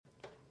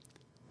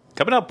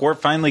Coming up, we're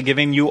finally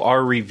giving you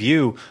our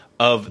review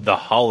of the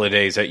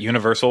holidays at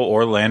Universal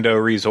Orlando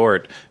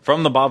Resort.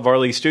 From the Bob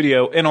Varley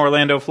Studio in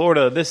Orlando,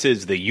 Florida, this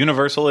is the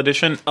Universal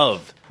edition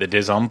of the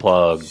Diz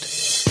Unplugged.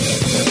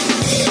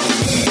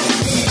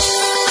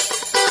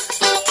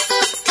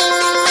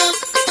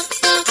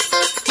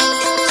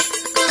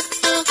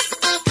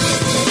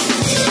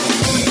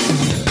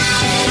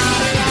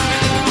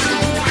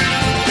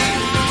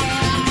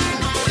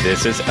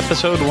 This is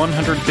episode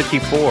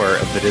 154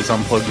 of the Diz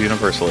Unplugged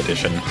Universal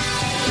Edition.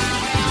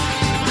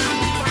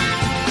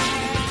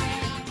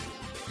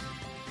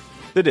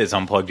 The Diz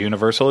Unplugged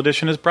Universal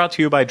Edition is brought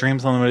to you by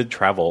Dreams Unlimited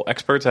Travel,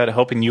 experts at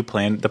helping you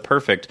plan the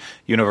perfect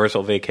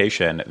Universal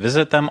vacation.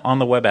 Visit them on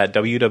the web at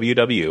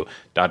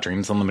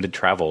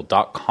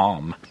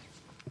www.dreamsunlimitedtravel.com.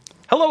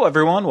 Hello,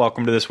 everyone.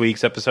 Welcome to this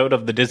week's episode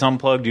of the Diz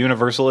Unplugged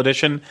Universal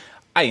Edition.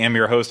 I am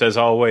your host, as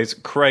always,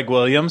 Craig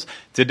Williams.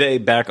 Today,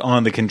 back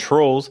on the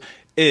controls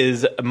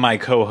is my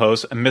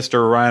co-host,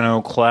 Mr.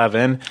 Rhino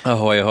Clavin.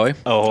 Ahoy, ahoy.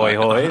 Ahoy,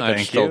 ahoy.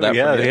 Thank you.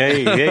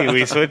 Yeah,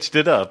 we switched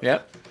it up.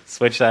 Yep.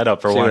 Switch that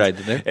up for See once. what I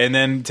did there? And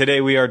then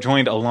today we are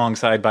joined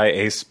alongside by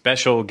a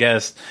special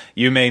guest.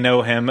 You may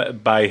know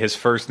him by his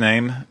first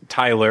name,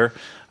 Tyler.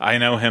 I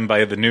know him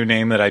by the new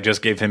name that I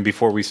just gave him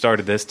before we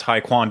started this,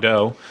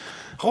 Taekwondo.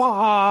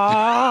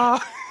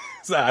 I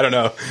don't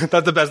know.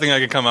 That's the best thing I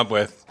could come up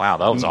with. Wow,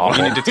 that was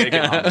awful. We need to take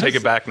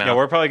it back now. Yeah,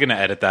 we're probably going to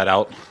edit that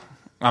out.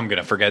 I'm going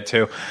to forget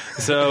to.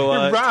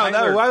 So, wow,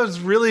 that was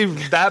really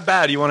that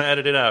bad. You want to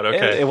edit it out?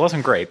 Okay. It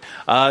wasn't great.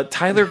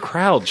 Tyler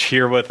Crouch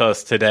here with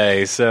us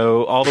today.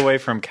 So, all the way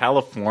from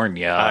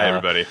California. Hi,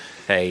 everybody.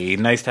 Hey,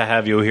 nice to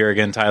have you here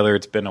again, Tyler.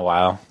 It's been a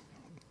while.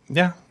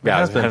 Yeah,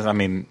 I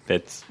mean,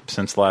 it's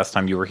since the last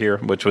time you were here,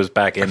 which was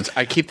back in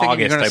I keep thinking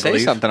August, you're going to say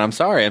something. I'm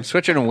sorry. I'm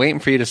switching and waiting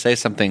for you to say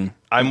something.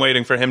 I'm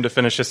waiting for him to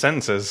finish his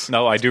sentences.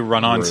 No, I do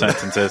run on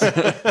sentences.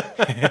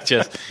 It's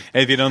just,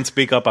 if you don't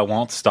speak up, I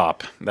won't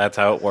stop. That's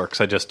how it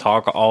works. I just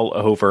talk all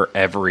over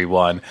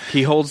everyone.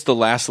 He holds the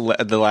last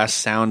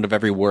sound of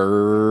every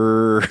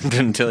word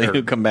until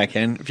you come back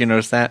in. If you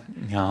notice that.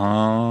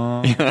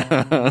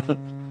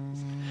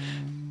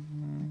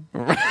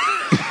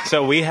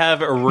 So we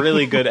have a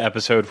really good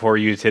episode for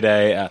you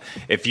today.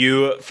 If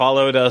you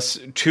followed us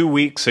 2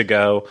 weeks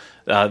ago,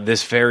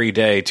 this very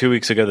day,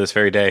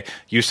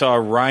 you saw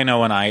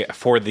Rhino and I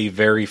for the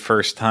very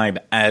first time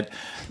at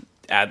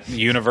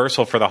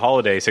Universal for the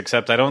holidays,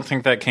 except I don't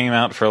think that came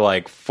out for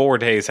like 4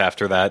 days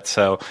after that.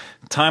 So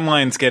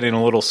timeline's getting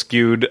a little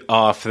skewed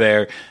off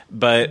there.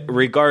 But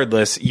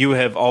regardless, you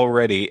have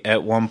already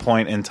at one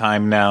point in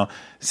time now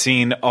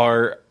seen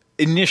our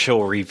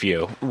initial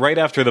review right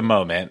after the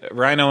moment.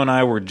 Rhino and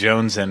I were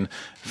jonesing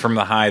from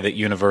the high that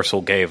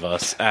Universal gave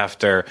us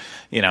after,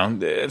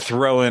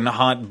 throwing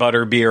hot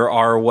butterbeer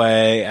our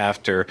way,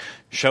 after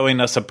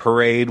showing us a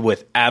parade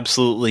with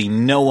absolutely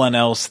no one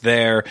else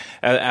there.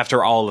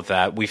 After all of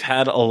that, we've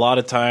had a lot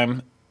of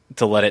time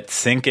to let it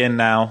sink in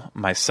now.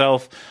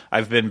 Myself,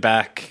 I've been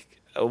back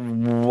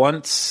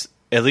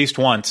at least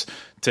once,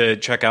 to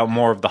check out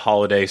more of the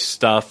holiday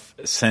stuff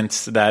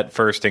since that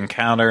first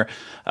encounter.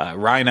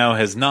 Rhino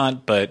has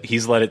not, but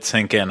he's let it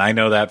sink in. I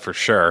know that for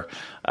sure.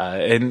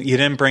 And you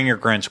didn't bring your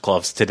Grinch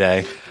gloves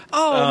today.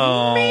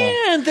 Oh,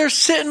 man, they're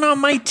sitting on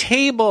my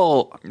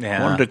table. Yeah.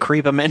 I wanted to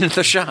creep them into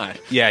the shot.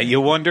 Yeah,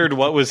 you wondered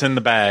what was in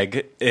the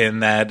bag in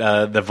that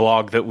the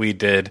vlog that we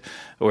did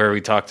where we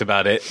talked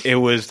about it. It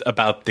was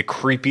about the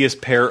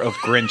creepiest pair of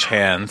Grinch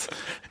hands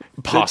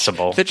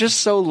possible. They're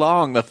just so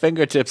long. The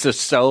fingertips are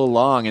so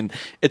long, and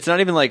it's not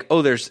even like,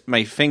 there's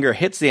my finger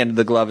hits the end of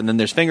the glove, and then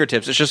there's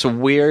fingertips. It's just a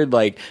weird,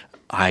 like,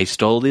 I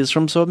stole these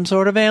from some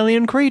sort of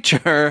alien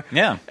creature.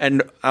 Yeah.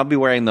 And I'll be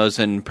wearing those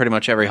in pretty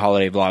much every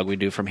holiday vlog we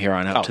do from here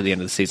on out to the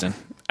end of the season.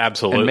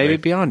 Absolutely. And maybe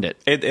beyond it.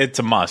 It's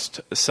a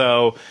must.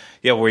 So,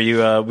 yeah,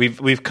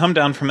 we've come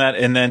down from that,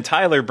 and then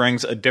Tyler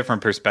brings a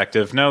different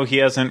perspective. No, he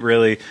hasn't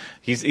really.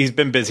 He's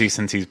been busy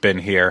since he's been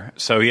here,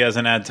 so he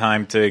hasn't had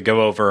time to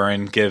go over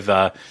and give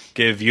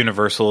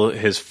Universal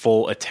his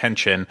full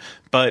attention.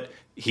 But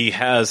he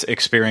has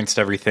experienced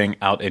everything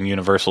out in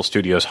Universal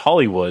Studios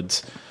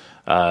Hollywoods.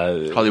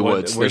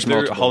 Hollywoods. There's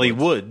multiple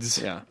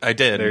Hollywoods. Yeah, I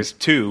did. There's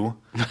two.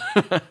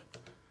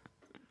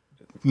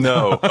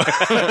 No.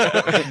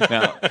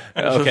 No.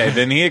 Okay,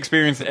 then he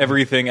experienced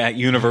everything at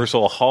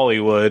Universal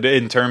Hollywood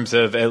in terms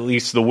of at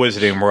least the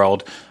Wizarding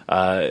World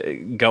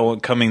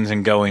comings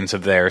and goings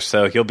of there.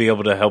 So he'll be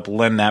able to help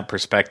lend that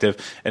perspective,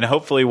 and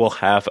hopefully we'll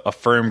have a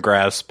firm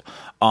grasp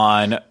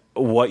on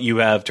what you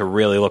have to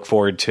really look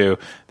forward to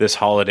this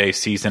holiday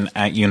season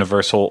at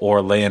Universal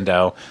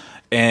Orlando.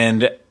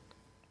 And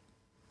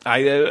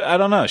I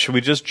don't know. Should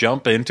we just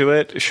jump into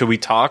it? Should we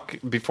talk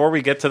before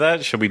we get to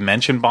that? Should we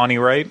mention Bonnie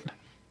Wright?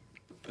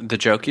 The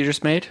joke you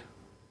just made?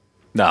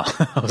 No,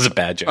 that was a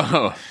bad joke.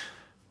 Oh,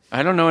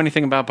 I don't know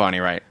anything about Bonnie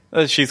Wright.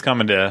 She's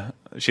coming to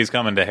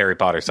Harry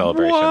Potter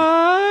celebration.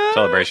 What?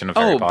 Celebration of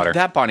Harry Potter.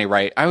 That Bonnie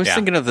Wright. I was Yeah.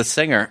 thinking of the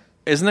singer.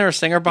 Isn't there a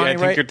singer, Yeah, Bonnie I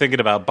think Raitt? you're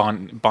thinking about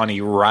Bonnie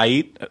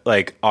Raitt,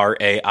 like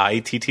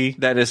Raitt.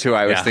 That is who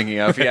I was Yeah. thinking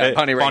of. Yeah,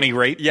 Bonnie Raitt. Bonnie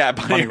Raitt? Yeah,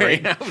 Bonnie Bonnie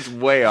Raitt. I was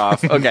way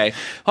off. Okay.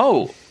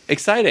 Oh,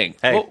 exciting.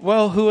 Hey.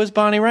 Well, who is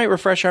Bonnie Raitt?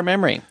 Refresh our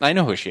memory. I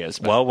know who she is.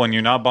 But Well, when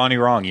you're not Bonnie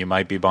wrong, you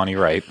might be Bonnie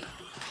Raitt.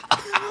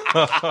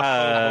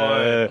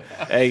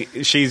 Hey,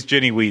 she's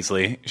Ginny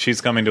Weasley.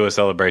 She's coming to a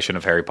celebration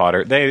of Harry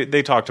Potter.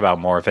 They talked about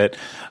more of it.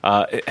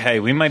 Hey,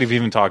 we might have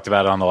even talked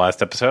about it on the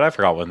last episode. I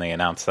forgot when they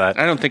announced that.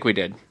 I don't think we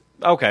did.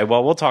 Okay,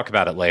 well, we'll talk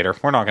about it later.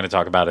 We're not going to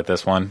talk about it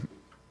this one.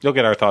 You'll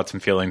get our thoughts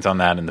and feelings on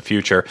that in the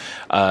future.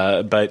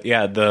 But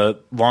yeah, the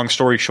long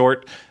story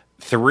short,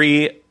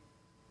 3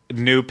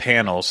 new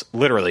panels,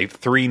 literally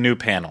 3 new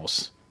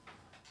panels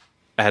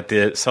at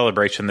the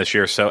celebration this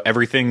year. So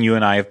everything you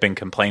and I have been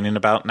complaining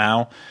about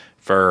now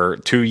for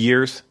 2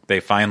 years,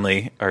 they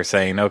finally are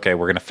saying, okay,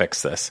 we're going to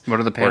fix this. What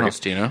are the panels?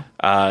 Do you know?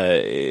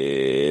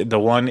 The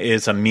one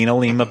is a Mina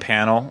Lima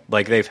panel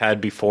like they've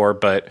had before,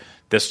 but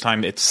this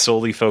time it's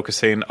solely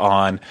focusing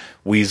on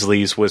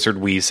Weasley's Wizard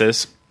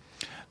Wheezes.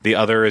 The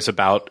other is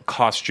about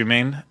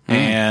costuming,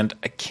 and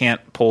I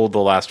can't pull the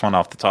last one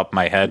off the top of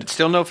my head.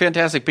 Still no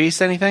Fantastic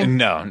Beasts anything?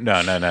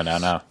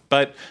 No.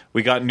 But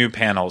we got new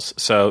panels,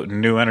 so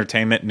new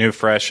entertainment, new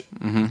fresh.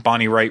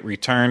 Bonnie Raitt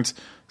returns.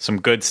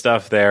 Some good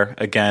stuff there.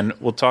 Again,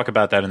 we'll talk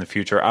about that in the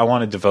future. I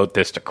want to devote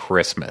this to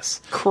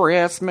Christmas.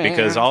 Christmas.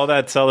 Because all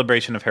that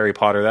celebration of Harry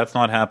Potter, that's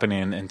not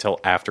happening until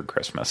after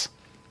Christmas.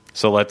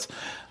 So let's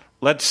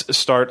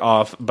start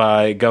off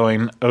by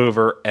going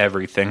over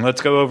everything.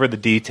 Let's go over the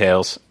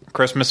details.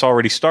 Christmas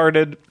already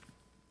started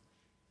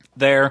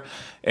there,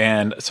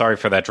 and sorry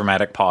for that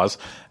dramatic pause.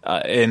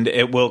 And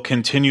it will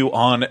continue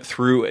on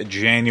through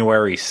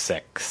January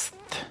 6th.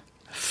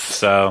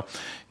 So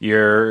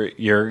you're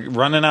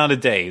running out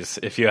of days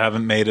if you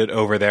haven't made it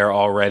over there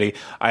already.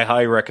 I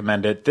highly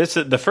recommend it.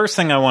 The first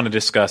thing I want to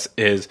discuss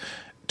is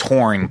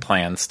touring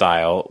plan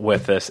style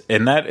with this,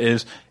 and that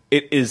is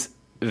it is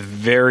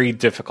very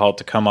difficult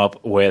to come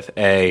up with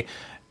a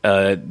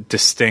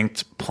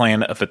distinct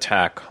plan of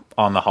attack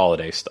on the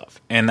holiday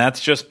stuff. And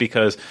that's just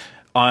because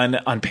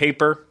on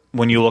paper,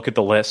 when you look at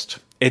the list,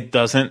 it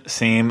doesn't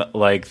seem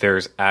like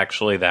there's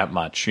actually that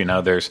much. You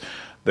know, there's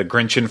the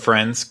Grinch and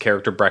Friends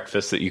character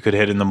breakfast that you could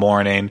hit in the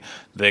morning,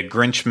 the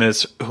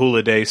Grinchmas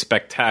Hula Day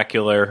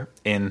Spectacular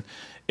in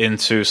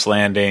Seuss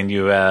Landing,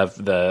 you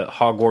have the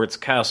Hogwarts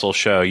Castle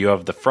show, you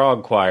have the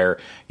Frog Choir,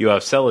 you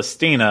have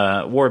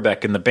Celestina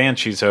Warbeck and the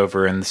Banshees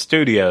over in the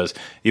studios,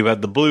 you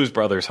have the Blues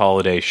Brothers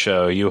holiday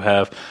show, you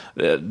have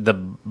the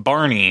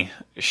Barney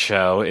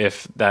show,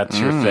 if that's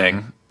your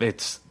thing.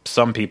 It's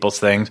some people's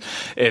things.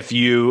 If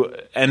you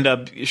end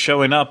up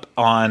showing up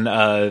on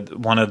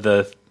one of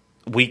the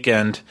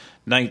weekend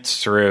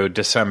nights through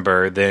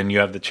December, then you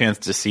have the chance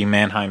to see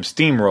Mannheim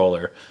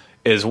Steamroller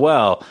as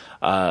well.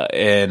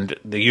 And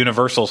the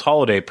Universal's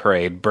Holiday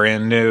Parade,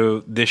 brand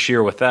new this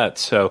year with that.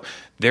 So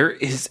there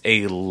is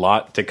a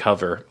lot to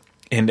cover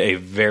in a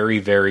very,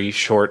 very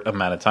short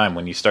amount of time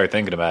when you start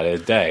thinking about it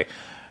a day.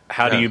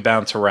 How do you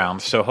bounce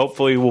around? So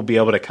hopefully we'll be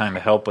able to kind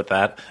of help with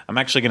that. I'm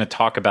actually going to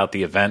talk about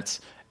the events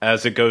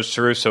as it goes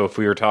through. So if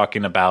we were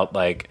talking about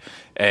like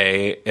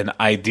an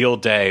ideal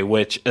day,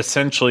 which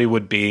essentially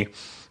would be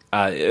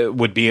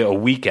a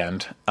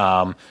weekend,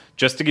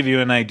 just to give you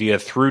an idea,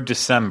 through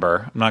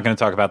December, I'm not going to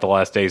talk about the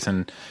last days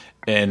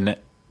in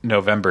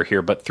November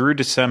here, but through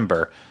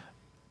December,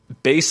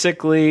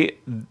 basically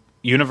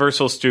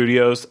Universal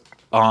Studios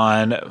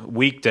on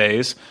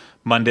weekdays,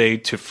 Monday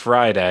to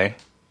Friday,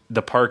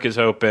 the park is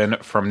open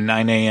from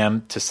 9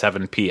 a.m. to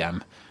 7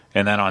 p.m.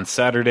 And then on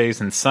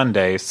Saturdays and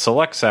Sundays,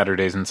 select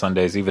Saturdays and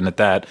Sundays, even at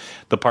that,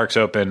 the park's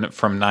open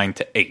from 9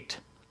 to 8.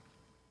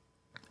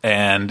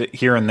 And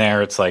here and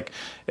there, it's like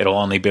it'll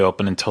only be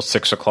open until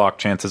 6 o'clock.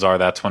 Chances are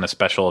that's when a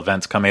special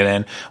event's coming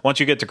in. Once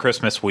you get to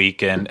Christmas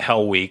week and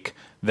Hell Week,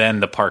 then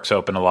the park's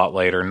open a lot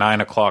later.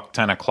 9 o'clock,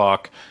 10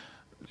 o'clock,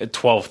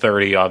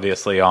 12:30,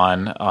 obviously,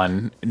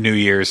 on New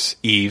Year's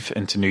Eve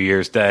into New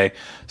Year's Day.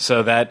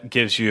 So that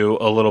gives you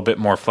a little bit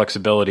more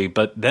flexibility.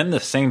 But then the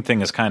same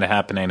thing is kind of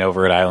happening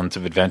over at Islands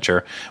of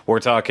Adventure. We're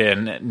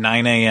talking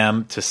 9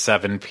 a.m. to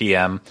 7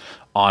 p.m.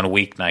 on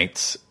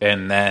weeknights,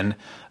 and then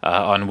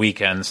on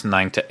weekends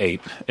 9 to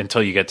 8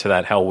 until you get to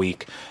that Hell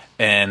Week,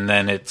 and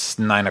then it's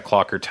 9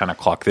 o'clock or 10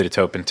 o'clock that it's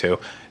open to.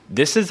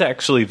 This is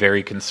actually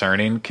very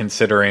concerning,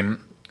 considering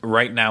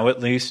right now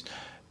at least,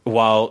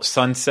 while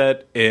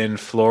sunset in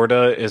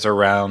Florida is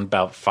around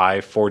about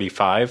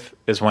 5:45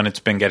 is when it's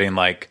been getting,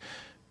 like,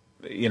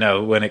 you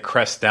know, when it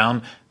crests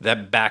down,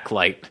 that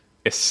backlight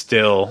is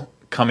still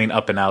coming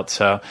up and out.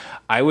 So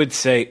I would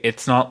say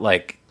it's not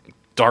like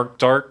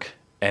dark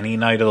any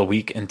night of the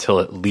week until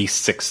at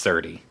least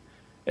 6:30.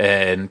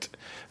 And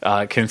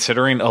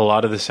considering a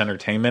lot of this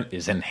entertainment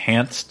is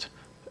enhanced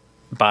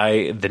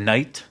by the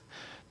night,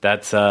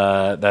 that's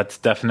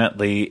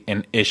definitely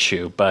an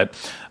issue. But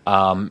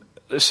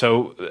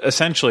so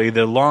essentially,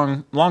 the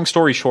long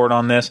story short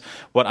on this,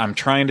 what I'm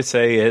trying to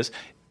say is,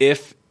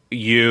 if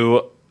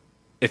you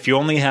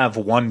only have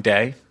one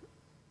day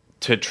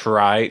to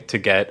try to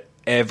get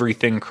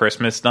everything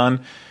Christmas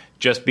done,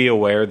 just be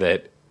aware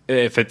that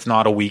if it's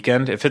not a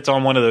weekend, if it's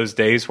on one of those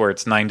days where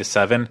it's 9 to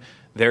 7,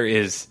 there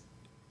is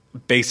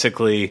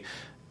basically,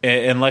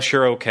 unless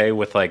you're okay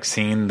with like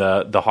seeing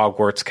the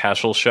Hogwarts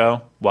Castle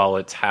show while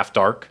it's half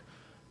dark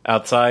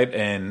outside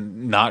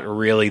and not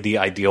really the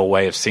ideal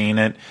way of seeing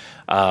it,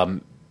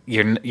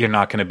 you're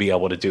not going to be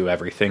able to do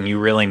everything. You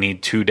really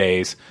need 2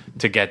 days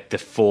to get the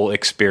full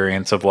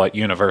experience of what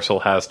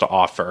Universal has to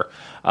offer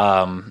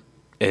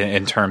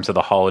in terms of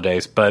the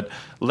holidays. But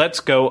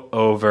let's go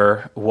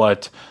over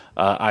what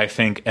I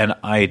think an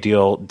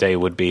ideal day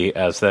would be,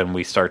 as then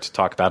we start to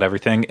talk about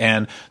everything.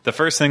 And the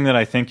first thing that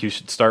I think you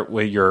should start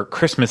with your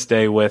Christmas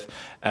day with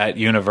at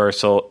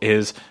Universal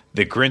is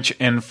the Grinch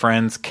and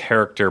Friends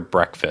character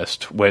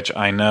breakfast, which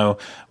I know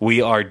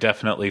we are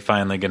definitely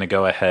finally going to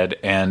go ahead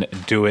and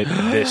do it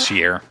this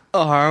year.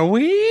 Are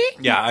we?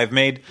 Yeah, I've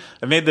made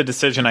the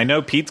decision. I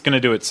know Pete's going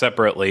to do it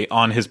separately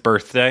on his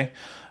birthday,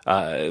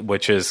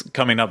 which is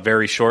coming up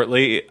very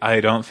shortly.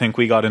 I don't think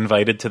we got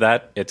invited to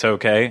that. It's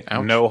okay.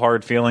 Ouch. No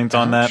hard feelings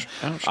on that.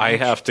 Ouch, I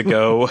have to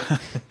go.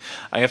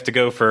 I have to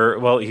go for.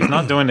 Well, he's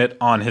not doing it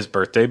on his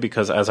birthday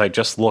because, as I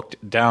just looked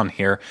down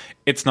here,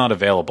 it's not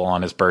available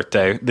on his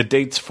birthday. The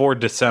dates for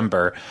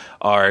December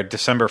are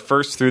December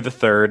 1st through the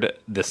 3rd,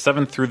 the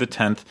 7th through the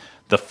 10th,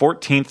 the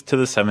 14th to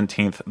the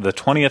 17th, the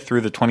 20th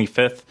through the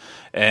 25th,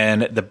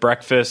 and the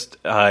breakfast,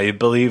 I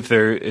believe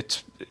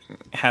it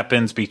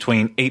happens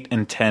between 8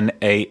 and 10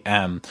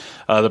 a.m.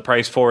 The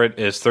price for it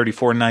is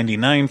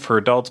 $34.99 for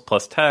adults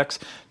plus tax,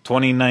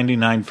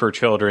 $20.99 for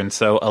children.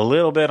 So a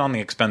little bit on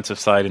the expensive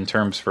side in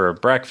terms for a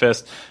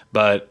breakfast,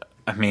 but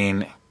I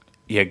mean,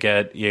 you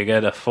get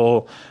a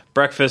full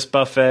breakfast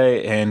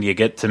buffet, and you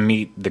get to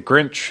meet the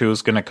Grinch,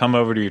 who's going to come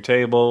over to your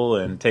table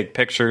and take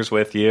pictures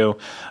with you,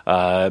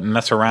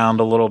 mess around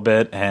a little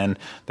bit, and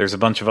there's a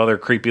bunch of other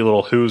creepy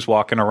little Who's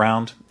walking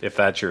around, if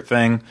that's your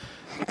thing.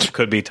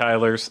 Could be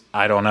Tyler's.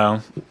 I don't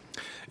know.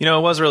 You know,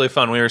 it was really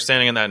fun. We were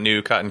standing in that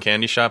new cotton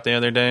candy shop the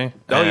other day.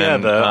 Oh, yeah,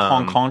 the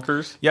Hong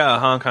Kongers. Yeah,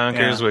 Hong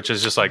Kongers, Yeah. which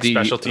is just like The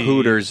specialty.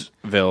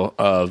 Hootersville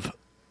of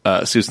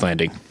Seuss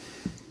Landing.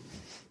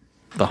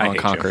 The I Hong hate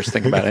you. Kongers.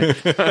 Think about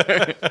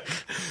it.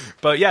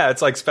 But yeah,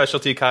 it's like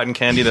specialty cotton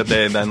candy that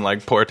they then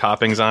like pour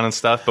toppings on and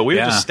stuff. But we were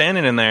Yeah. just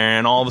standing in there,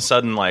 and all of a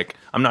sudden, like,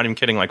 I'm not even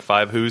kidding, like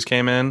 5 Who's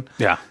came in.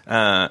 Yeah.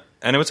 And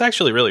it was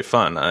actually really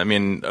fun. I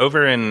mean,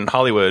 over in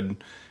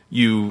Hollywood,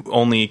 you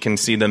only can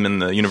see them in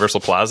the Universal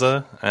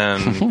Plaza,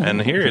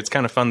 and here it's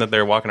kind of fun that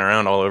they're walking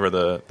around all over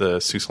the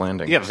Seuss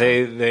Landing. Yeah,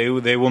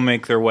 they will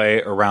make their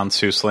way around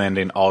Seuss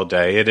Landing all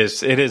day. It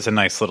is a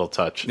nice little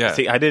touch. Yeah.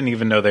 See, I didn't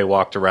even know they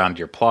walked around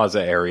your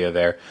plaza area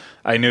there.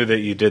 I knew that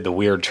you did the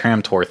weird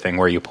tram tour thing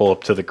where you pull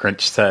up to the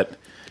Grinch set,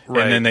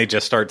 Right. and then they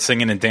just start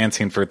singing and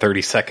dancing for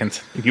 30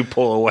 seconds. You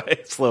pull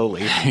away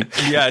slowly.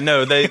 Yeah,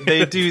 no, they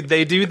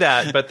do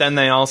that, but then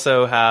they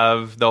also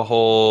have the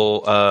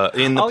whole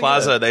in the Oh,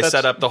 plaza. yeah, They that's-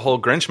 set up the whole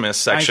Grinchmas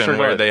section forgot.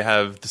 where they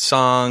have the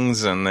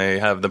songs and they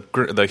have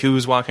the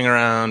Who's walking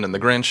around and the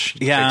Grinch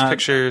takes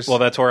pictures. Well,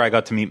 that's where I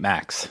got to meet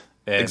Max.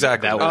 And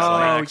Exactly. That was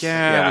Oh, like,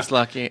 yeah, I was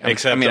lucky.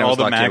 Except I mean, I all was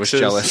the lucky. I was Maxes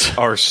jealous.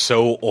 are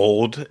so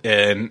old,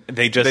 and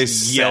they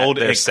just yelled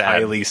they're at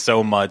sad. Kylie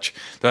so much.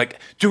 They're like,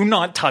 "Do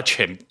not touch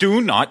him! Do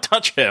not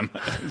touch him!"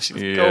 She's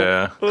like,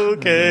 Yeah. "Oh,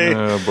 okay.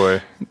 Oh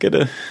boy.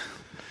 Gonna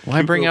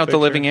Why bring Google out the picture.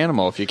 living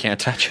animal if you can't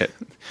touch it?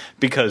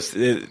 because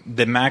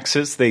the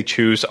Maxes they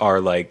choose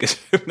are like,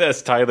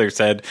 as Tyler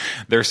said,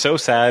 they're so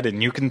sad,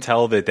 and you can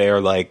tell that they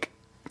are like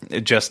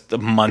just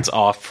months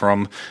off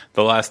from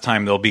the last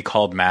time they'll be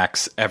called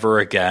Max ever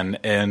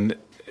again,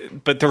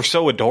 but they're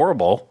so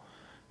adorable.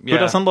 Who Yeah.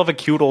 doesn't love a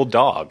cute old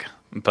dog?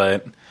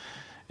 But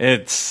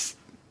it's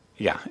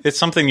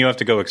something you have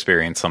to go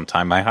experience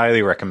sometime. I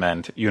highly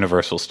recommend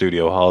Universal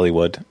Studios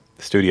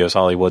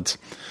Hollywoods.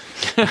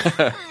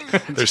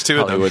 There's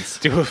 2 of them. Hollywood's.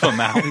 Two of them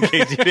out in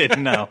case you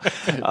didn't know.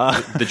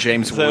 The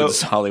James So-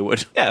 Woods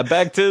Hollywood. Yeah,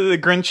 back to the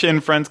Grinch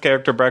and Friends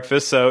character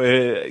breakfast. So,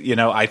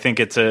 I think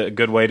it's a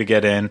good way to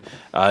get in.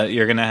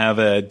 You're going to have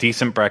a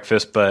decent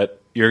breakfast,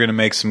 but you're going to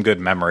make some good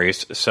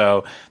memories.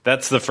 So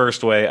that's the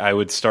first way I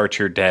would start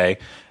your day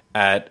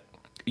at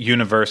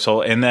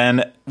Universal. And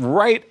then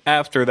right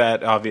after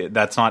that,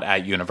 that's not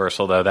at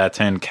Universal, though. That's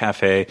in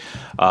Cafe,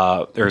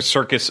 or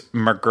Circus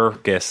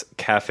McGurkus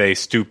Cafe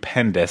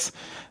Stupendous.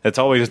 It's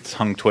always a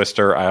tongue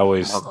twister. I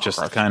always just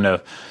kind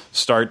of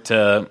start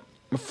to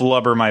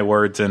flubber my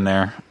words in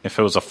there. If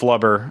it was a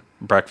flubber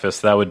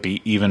breakfast, that would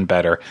be even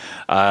better.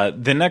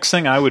 The next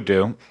thing I would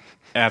do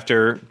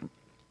after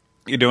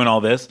you're doing all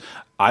this,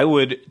 I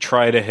would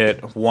try to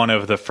hit one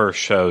of the first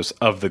shows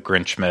of the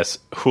Grinchmas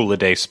Hula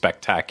Day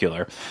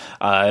Spectacular.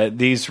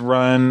 These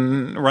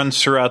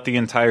runs throughout the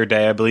entire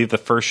day. I believe the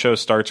first show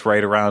starts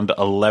right around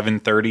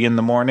 11:30 in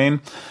the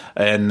morning,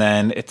 and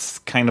then it's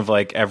kind of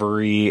like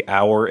every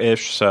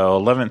hour-ish. So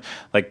 11,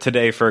 like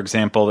today, for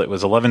example, it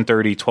was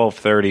 11:30,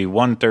 12:30,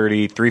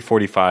 1:30,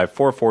 3:45,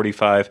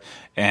 4:45,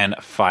 and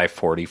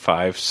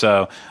 5:45.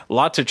 So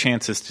lots of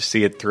chances to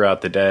see it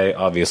throughout the day.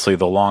 Obviously,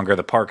 the longer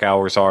the park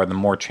hours are, the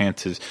more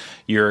chances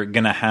you're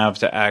going to have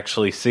to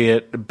actually see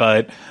it.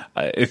 But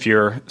if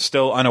you're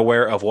still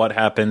unaware of what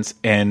happens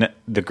in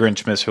the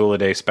Grinchmas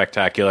Holiday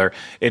Spectacular,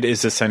 it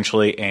is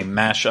essentially a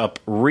mashup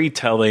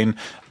retelling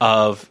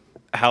of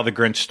How the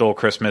Grinch Stole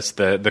Christmas,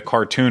 the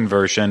cartoon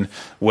version,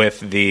 with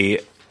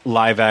the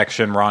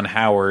live-action Ron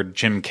Howard,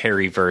 Jim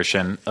Carrey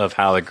version of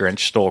How the Grinch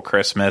Stole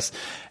Christmas.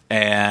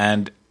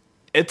 And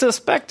it's a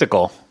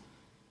spectacle.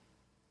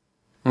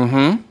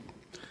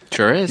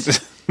 Sure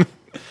is.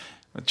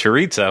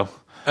 Chorizo.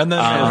 And then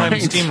Mannheim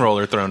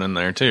Steamroller thrown in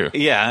there, too.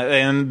 Yeah,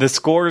 and the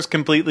score is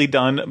completely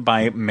done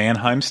by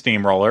Mannheim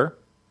Steamroller.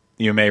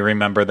 You may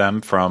remember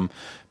them from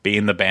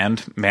being the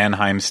band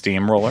Mannheim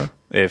Steamroller,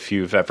 if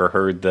you've ever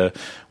heard the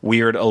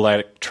weird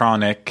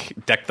electronic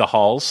Deck the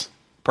Halls,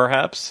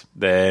 perhaps,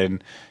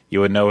 then you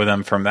would know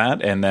them from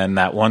that. And then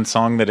that one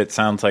song that it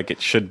sounds like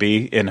it should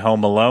be in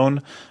Home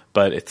Alone,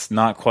 but it's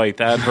not quite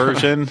that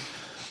version.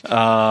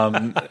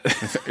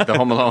 The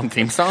Home Alone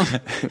theme song?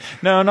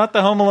 No, not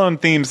the Home Alone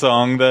theme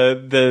song.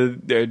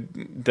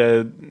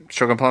 The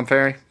Sugar Plum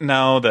Fairy?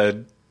 no,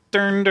 the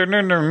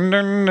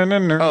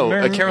Oh,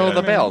 A Carol of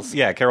the Bells.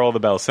 Yeah, Carol of the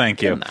Bells.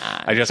 Thank you. Come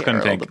on, I just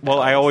couldn't Carol of think. the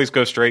Well, I always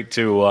go straight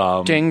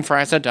to Ding,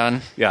 fries are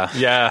done. yeah.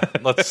 Yeah,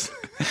 let's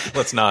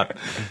not.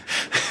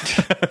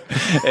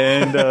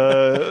 And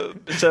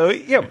so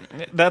yeah,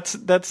 that's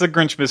the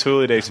Grinchmas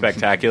Holiday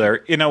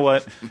Spectacular. You know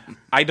what?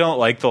 I don't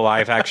like the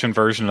live action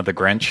version of the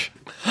Grinch.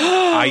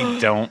 I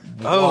don't.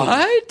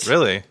 What?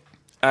 Really?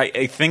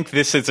 I think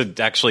this is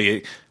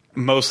actually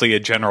mostly a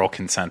general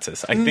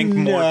consensus. I think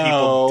more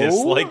people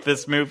dislike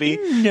this movie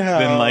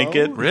than like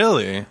it.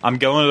 Really? I'm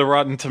going to the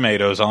Rotten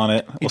Tomatoes on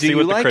it. We'll Do see you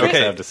what the like critics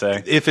it? have to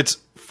say. If it's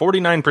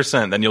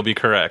 49%, then you'll be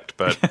correct.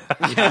 But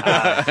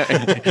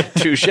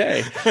Touche.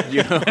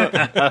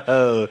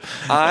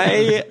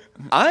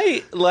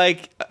 I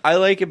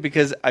like it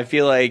because I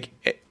feel like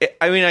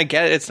I mean I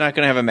get it, it's not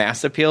going to have a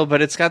mass appeal,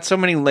 but it's got so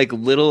many like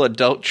little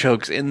adult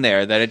jokes in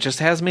there that it just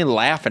has me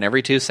laughing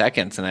every 2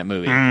 seconds in that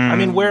movie. I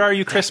mean, Where Are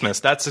You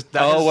Christmas?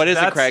 What is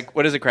it, Craig?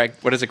 What is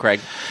it, Craig?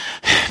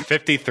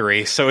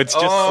 53. So it's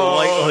just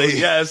slightly.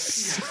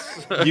 Yes.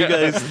 You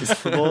guys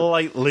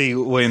slightly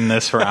win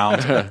this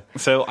round.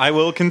 So I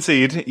will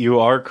concede you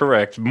are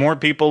correct. More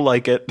people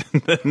like it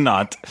than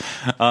not.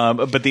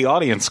 But the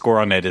audience score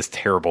on it is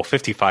terrible,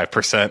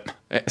 55%.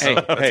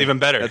 Hey, even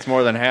better. That's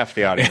more than half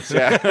the audience.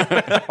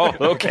 Yeah. Oh,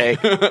 okay.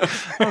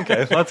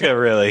 Okay, let's get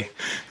really,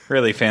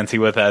 really fancy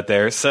with that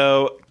there.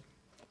 So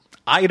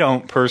I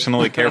don't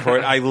personally care for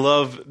it. I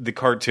love the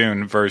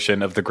cartoon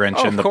version of the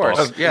Grinch in the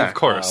book. Yeah. Of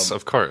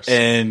course.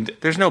 And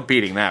There's no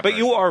beating that. but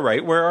you are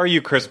right. Where Are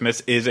You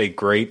Christmas is a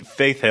great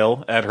Faith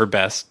Hill at her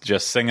best,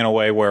 just singing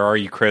away Where Are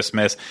You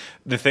Christmas.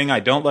 The thing I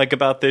don't like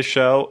about this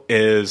show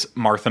is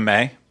Martha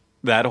May,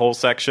 that whole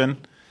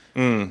section.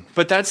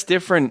 But that's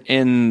different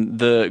in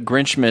the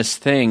Grinchmas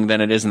thing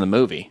than it is in the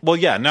movie. Well,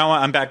 yeah, now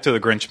I'm back to the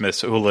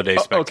Grinchmas Holiday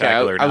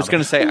Spectacular. I was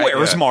going to say,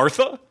 Where's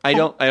Martha? I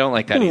don't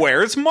like that either.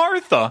 Where's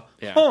Martha?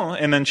 Yeah. Oh,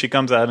 and then she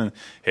comes out and,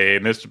 hey,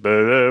 Mr.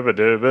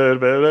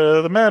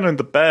 The man in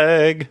the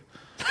bag.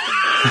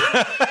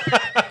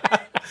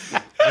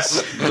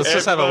 Let's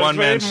just have a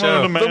one-man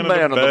show. The man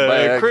in the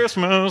bag.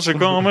 Christmas is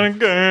coming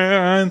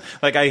again.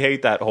 Like, I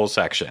hate that whole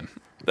section.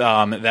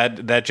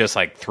 That just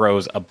like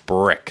throws a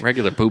brick.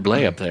 Regular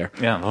Bublé up there.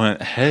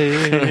 Yeah.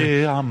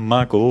 Hey, I'm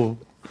Michael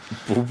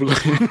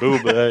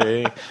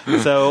Bublé.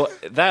 So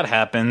that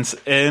happens,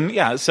 and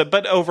yeah. So,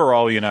 but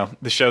overall,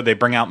 the show, they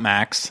bring out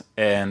Max,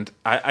 and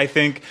I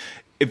think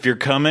if you're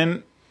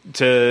coming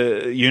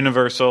to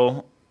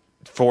Universal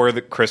for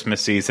the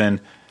Christmas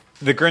season,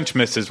 the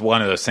Grinchmas is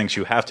one of those things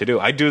you have to do.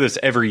 I do this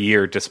every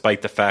year,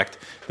 despite the fact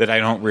that I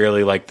don't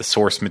really like the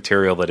source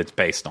material that it's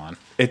based on.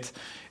 It's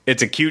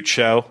a cute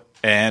show.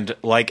 And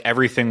like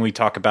everything we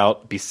talk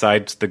about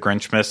besides the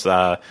Grinchmas,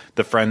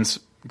 the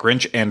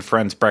Grinch and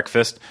Friends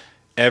breakfast,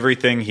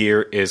 everything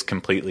here is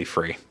completely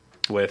free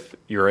with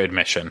your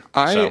admission.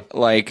 I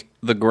like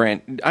the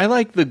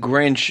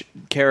Grinch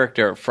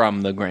character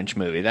from the Grinch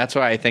movie. That's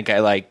why I think I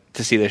like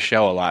to see this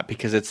show a lot,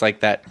 because it's like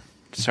that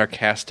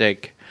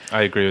sarcastic.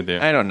 I agree with you.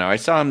 I don't know. I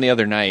saw him the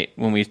other night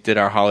when we did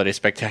our holiday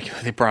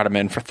spectacular. They brought him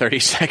in for 30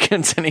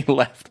 seconds and he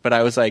left. But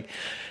I was like,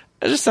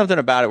 there's just something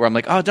about it where I'm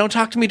like, oh, don't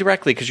talk to me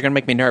directly because you're going to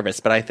make me nervous,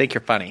 but I think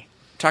you're funny.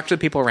 Talk to the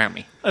people around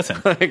me.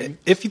 Listen,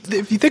 If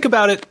you think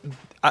about it,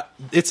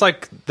 it's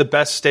like the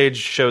best stage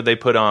show they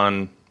put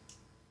on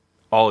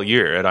all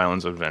year at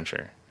Islands of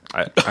Adventure.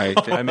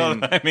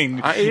 I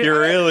mean, you're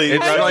really it's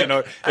right,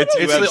 like- it's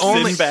the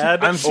only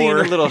Sinbad. I'm seeing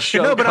a little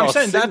show. No, but I'm called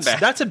saying Sinbad.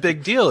 that's a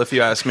big deal if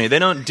you ask me. They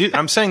don't do.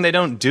 I'm saying they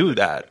don't do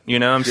that.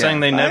 I'm saying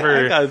they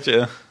never. I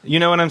gotcha. You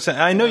know what I'm saying?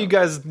 I know you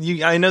guys.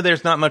 I know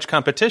there's not much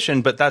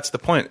competition, but that's the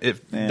point.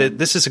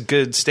 This is a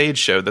good stage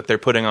show that they're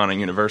putting on at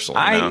Universal.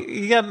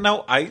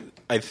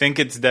 I think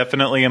it's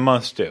definitely a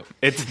must-do.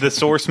 It's the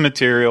source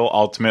material,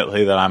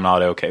 ultimately, that I'm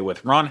not okay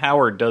with. Ron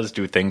Howard does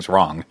do things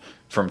wrong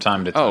from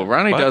time to time. Oh,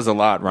 Ronnie does a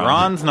lot wrong.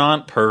 Ron's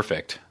not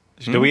perfect.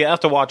 Do we have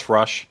to watch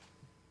Rush?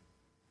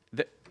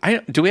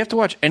 Do we have to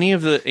watch any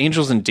of the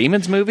Angels and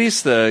Demons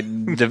movies? The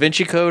Da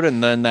Vinci Code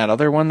and then that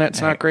other one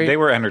that's not great? They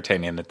were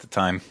entertaining at the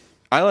time.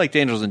 I liked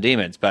Angels and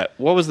Demons, but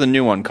what was the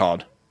new one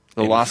called?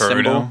 The Lost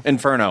Symbol?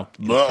 Inferno.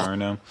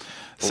 Inferno.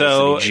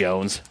 So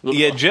Jones.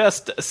 you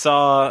just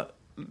saw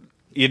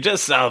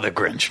the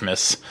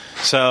Grinchmas.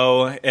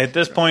 So at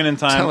this point in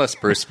time, Tell us,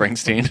 Bruce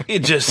Springsteen. you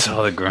just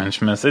saw the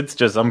Grinchmas. It's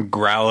just I'm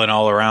growling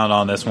all around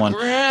on this one.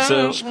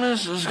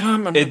 Christmas is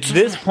coming. At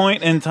this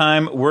point in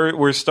time,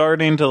 we're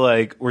starting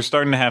to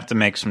have to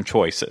make some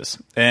choices,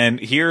 and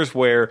here's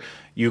where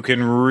you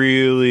can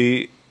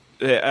really.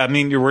 I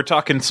mean, we're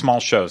talking small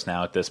shows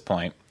now at this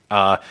point.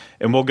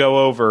 And we'll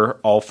go over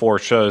all 4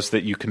 shows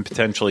that you can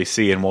potentially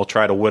see, and we'll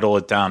try to whittle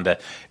it down to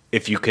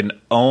if you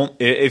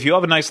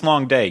have a nice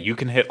long day, you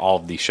can hit all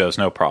of these shows,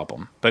 no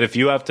problem. But if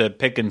you have to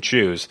pick and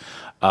choose,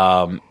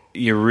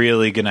 you're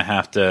really going to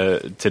have to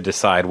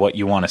decide what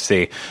you want to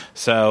see.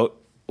 So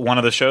one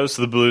of the shows,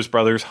 the Blues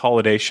Brothers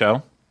Holiday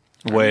Show,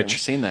 I've never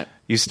seen that.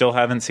 You still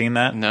haven't seen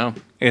that? No.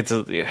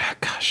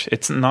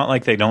 It's not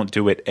like they don't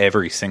do it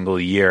every single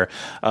year.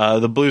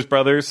 The Blues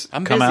Brothers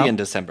I'm come busy out in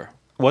December.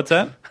 What's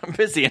that? I'm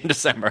busy in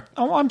December.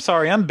 Oh, I'm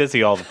sorry. I'm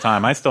busy all the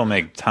time. I still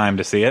make time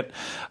to see it.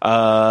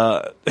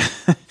 Lost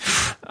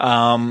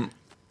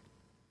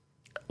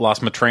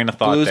my train of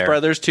thought Blues there.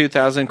 Brothers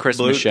 2000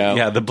 Christmas show.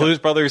 Yeah, the Blues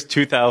Brothers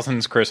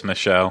 2000s Christmas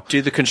show.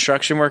 Do the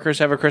construction workers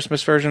have a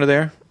Christmas version of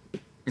there?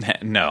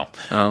 No.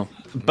 Oh.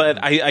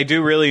 But I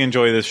do really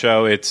enjoy this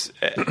show. It's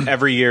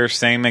every year,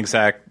 same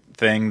exact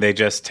thing. They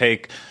just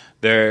take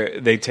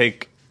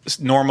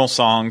normal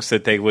songs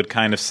that they would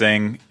kind of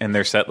sing in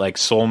their set, like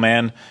Soul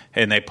Man,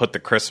 and they put the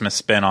Christmas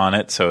spin on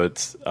it. So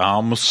it's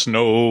I'm a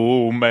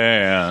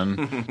snowman,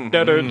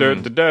 da, da, da,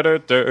 da, da,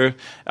 da.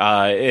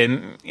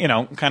 And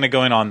kind of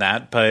going on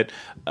that. But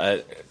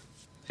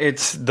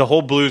it's the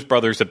whole Blues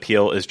Brothers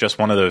appeal is just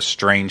one of those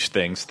strange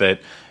things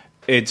that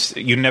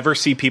you never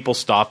see people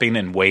stopping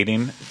and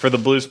waiting for the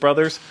Blues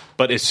Brothers,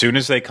 but as soon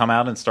as they come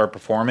out and start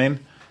performing,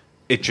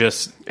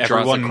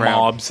 everyone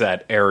mobs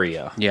that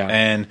area. Yeah.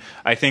 And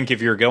I think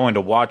if you're going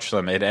to watch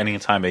them at any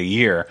time of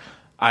year,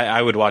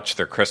 I would watch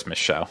their Christmas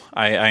show.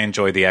 I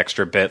enjoy the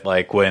extra bit,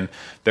 like when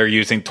they're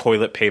using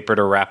toilet paper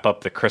to wrap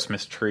up the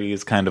Christmas tree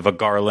as kind of a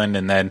garland,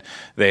 and then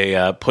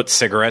they put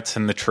cigarettes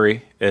in the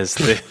tree as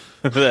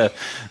the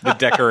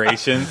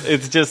decoration.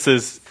 It's just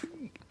this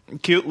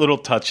cute little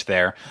touch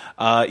there.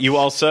 You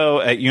also,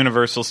 at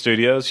Universal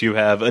Studios, you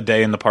have A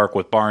Day in the Park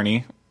with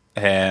Barney,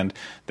 and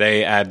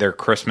they add their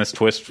Christmas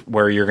twist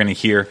where you're going to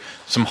hear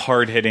some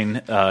hard-hitting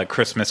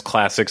Christmas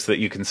classics that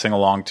you can sing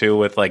along to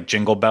with, like,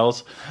 Jingle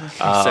Bells. You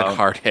said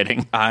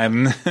hard-hitting.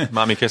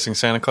 Mommy Kissing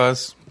Santa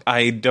Claus?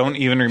 I don't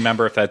even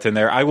remember if that's in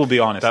there. I will be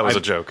honest. That was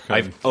a joke.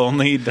 I've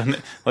only done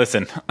it.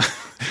 Listen,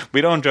 we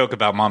don't joke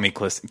about Mommy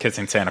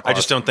Kissing Santa Claus. I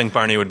just don't think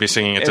Barney would be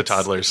singing it to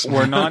toddlers.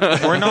 We're not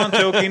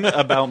joking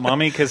about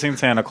Mommy Kissing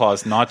Santa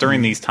Claus, not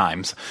during these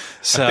times.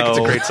 So, I think it's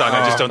a great song.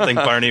 I just don't think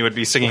Barney would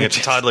be singing it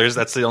to toddlers.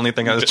 That's the only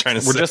thing I was trying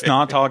to say. We're just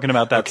not talking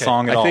about that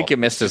song at all. I think you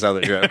missed his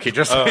other joke. He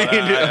just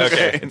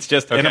okay. It's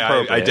just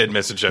inappropriate. I did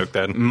miss a joke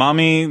then.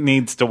 Mommy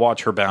needs to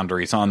watch her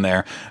boundaries on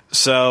there.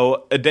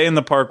 So, A Day in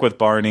the Park with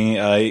Barney,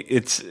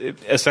 it's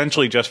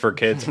essentially just for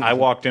kids. I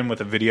walked in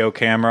with a video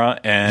camera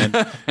and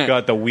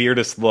got the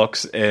weirdest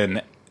looks,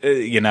 and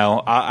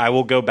I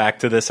will go back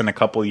to this in a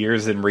couple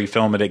years and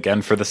refilm it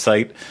again for the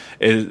site.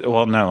 Actually,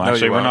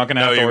 we're not going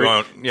to have to worry.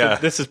 Won't. Yeah.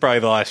 This is probably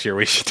the last year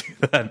we should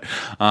do that.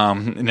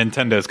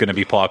 Nintendo's going to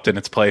be plopped in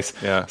its place.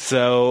 Yeah.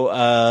 So,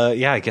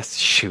 I guess,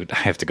 shoot, I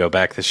have to go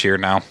back this year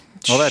now.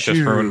 Well, that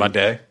just ruined my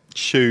day.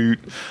 Shoot.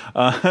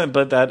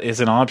 But that is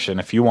an option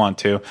if you want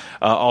to.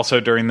 Also,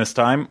 during this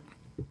time,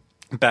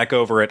 back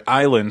over at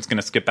Islands, going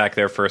to skip back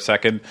there for a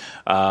second.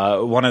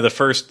 One of the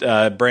first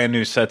brand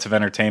new sets of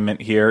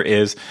entertainment here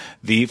is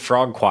the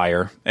Frog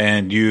Choir,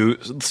 and you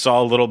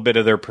saw a little bit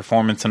of their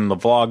performance in the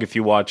vlog if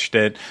you watched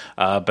it,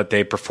 but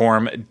they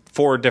perform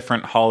 4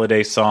 different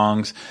holiday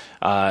songs,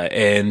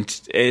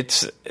 and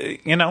it's,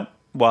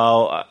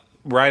 while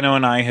Rhino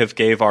and I have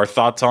gave our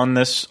thoughts on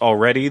this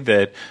already,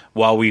 that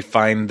while we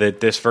find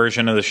that this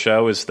version of the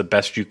show is the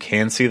best you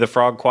can see the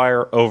Frog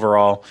Choir,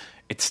 overall,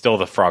 it's still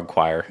the Frog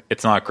Choir.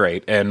 It's not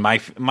great. And my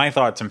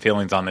thoughts and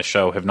feelings on the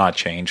show have not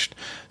changed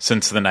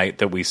since the night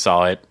that we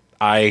saw it.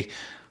 I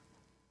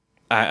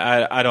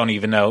don't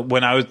even know.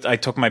 When I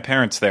took my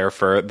parents there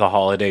for the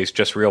holidays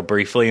just real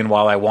briefly, and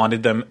while I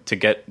wanted them to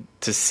get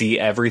to see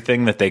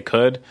everything that they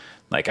could,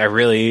 like I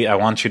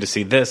want you to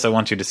see this, I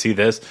want you to see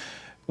this.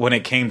 When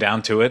it came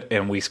down to it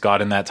and we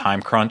got in that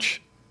time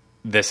crunch,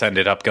 this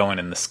ended up going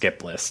in the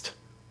skip list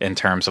in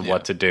terms of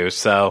what to do.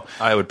 So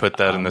I would put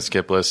that in the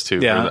skip list too.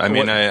 Yeah. I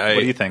mean, what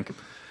do you think?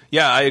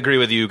 Yeah, I agree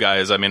with you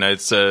guys. I mean,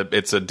 it's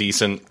a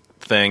decent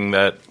thing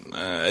that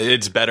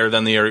it's better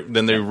than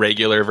the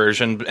regular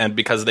version, and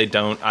because I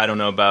don't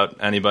know about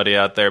anybody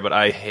out there, but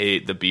I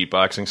hate the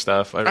beatboxing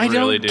stuff. I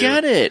really don't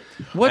get it.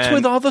 What's And-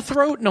 with all the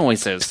throat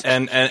noises?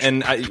 And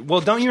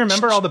don't you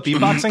remember all the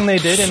beatboxing they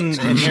did in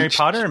Harry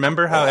Potter?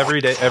 Remember how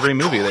every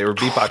movie they were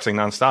beatboxing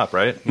nonstop,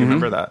 right? You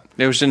remember that?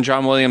 It was in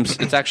John Williams.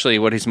 It's actually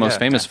what he's most Yeah.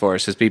 famous for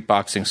is his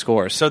beatboxing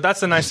scores. So that's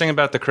the nice thing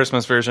about the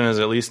Christmas version is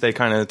at least they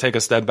kind of take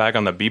a step back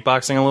on the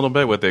beatboxing a little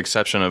bit, with the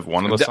exception of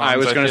one of the songs. I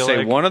was going to feel say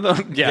like. one of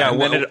them. Yeah,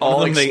 and then it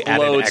all they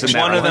added explodes. extra.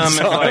 in One that of them,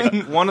 song. is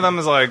like, one of them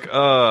is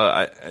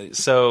like,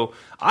 so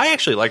I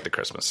actually like the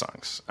Christmas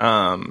songs. But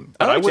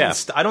I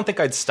wouldn't. yeah. I don't think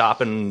I'd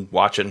stop and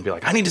watch it and be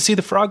like, I need to see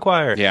the Frog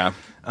Choir. Yeah.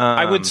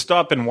 I would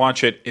stop and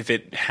watch it if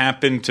it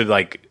happened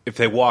to if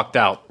they walked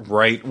out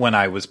right when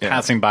I was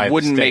passing by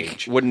Wouldn't the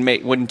stage.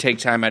 wouldn't take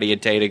time out of your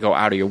day to go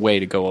out of your way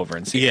to go over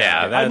and see.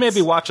 Yeah, that. I'd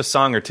maybe watch a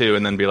song or two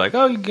and then be like,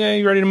 oh, yeah,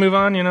 you ready to move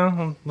on? You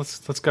know,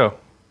 let's go.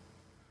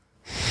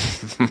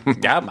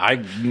 Yeah, I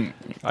just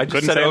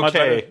couldn't said say much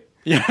okay. better.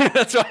 Yeah,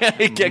 that's why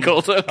I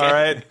giggled. Okay. All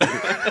right.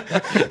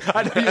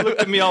 I know you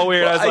looked at me all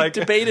weird. I was I like,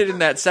 debated in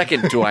that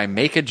second, do I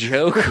make a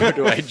joke or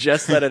do I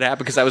just let it happen?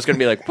 Because I was going to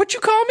be like, "What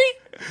you call me?"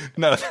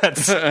 no,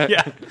 that's,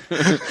 yeah.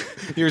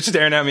 You were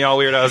staring at me all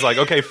weird. I was like,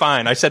 okay,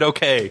 fine. I said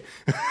okay.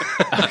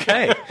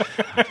 Okay.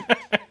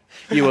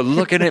 You were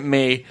looking at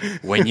me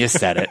when you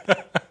said it.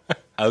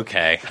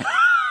 Okay.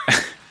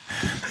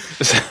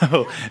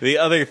 So the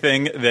other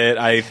thing that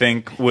I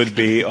think would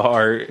be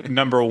our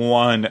number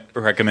one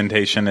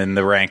recommendation in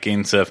the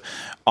rankings of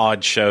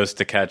odd shows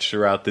to catch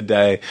throughout the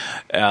day,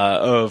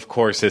 of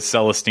course, is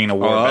Celestina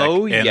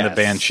Warbeck and the yes.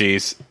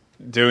 Banshees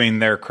doing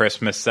their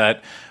Christmas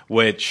set,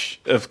 which,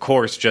 of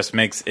course, just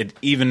makes it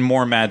even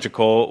more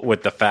magical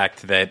with the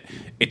fact that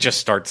it just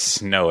starts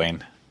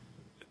snowing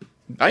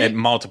at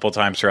multiple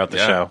times throughout the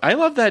show. I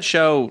love that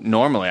show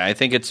normally. I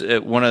think it's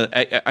one of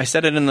I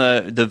said it in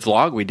the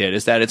vlog we did,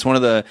 is that it's one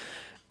of the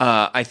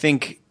I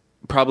think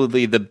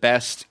probably the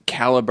best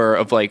caliber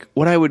of like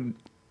what I would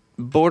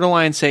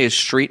borderline say is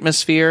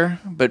streetmosphere,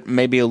 but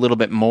maybe a little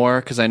bit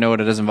more because I know it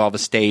does involve a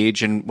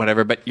stage and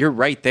whatever, but you're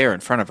right there in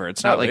front of her.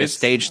 It's not like a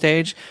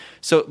stage.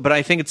 So, but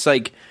I think it's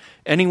like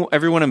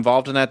everyone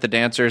involved in that, the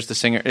dancers, the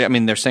singer, I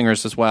mean, they're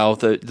singers as well.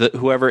 The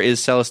whoever is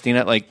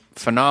Celestina, like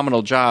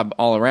phenomenal job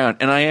all around.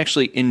 And I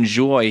actually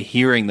enjoy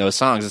hearing those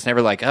songs. It's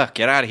never like,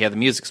 get out of here, the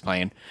music's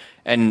playing.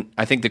 And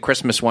I think the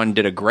Christmas one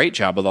did a great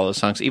job with all those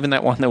songs. Even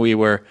that one that we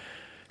were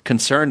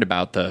concerned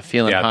about, the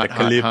feeling hot, the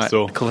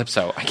Calypso. hot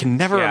Calypso. I can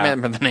never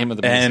remember the name of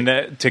the music.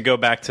 And to go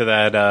back to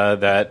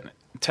that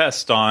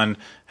test on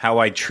how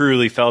I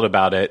truly felt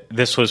about it,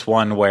 this was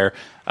one where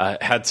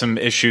had some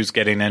issues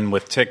getting in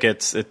with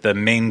tickets at the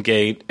main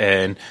gate,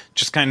 and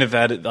just kind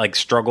of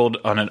struggled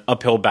on an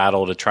uphill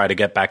battle to try to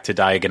get back to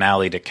Diagon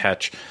Alley to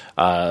catch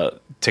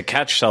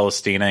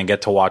Celestina and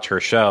get to watch her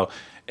show.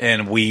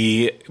 And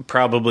we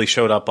probably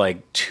showed up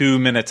like 2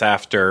 minutes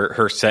after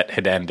her set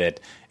had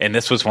ended, and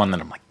this was one that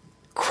I'm like,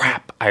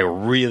 crap, I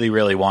really,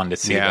 really wanted to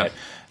see that.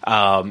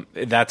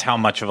 That's how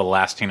much of a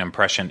lasting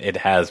impression it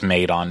has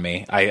made on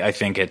me. I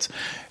think it's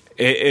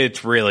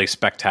really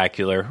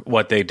spectacular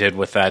what they did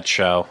with that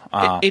show.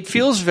 It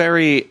feels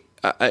very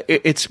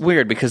it's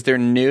weird because they're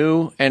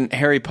new and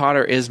Harry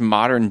Potter is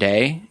modern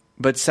day,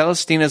 but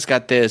Celestina's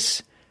got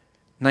this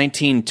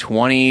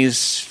 1920s,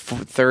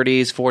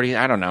 30s, 40s,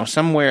 I don't know,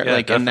 somewhere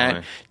in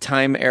that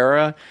time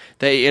era.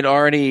 They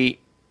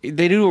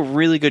do a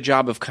really good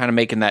job of kind of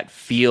making that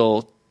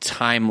feel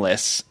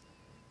timeless.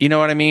 You know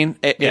what I mean?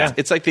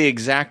 It's like the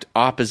exact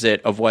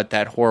opposite of what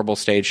that horrible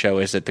stage show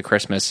is at the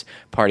Christmas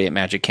party at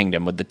Magic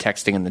Kingdom with the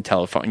texting and the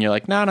telephone. And you're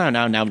like, no.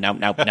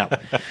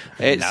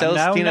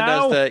 Celestina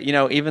does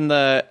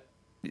even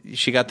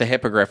she got the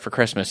hippogriff for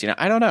Christmas.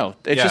 I don't know.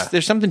 It's just,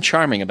 there's something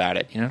charming about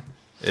it,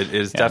 It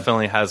is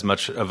definitely has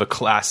much of a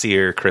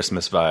classier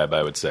Christmas vibe,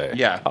 I would say.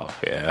 Yeah. Oh,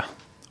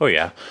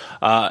 yeah.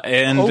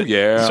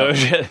 So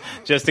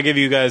just to give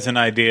you guys an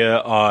idea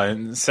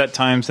on set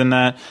times in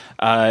that,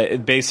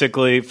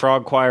 basically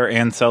Frog Choir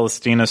and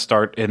Celestina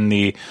start in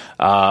the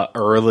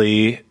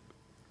the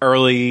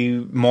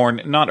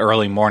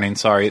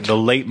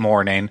late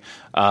morning,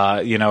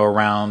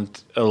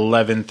 around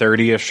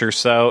 11:30ish or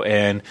so.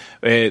 And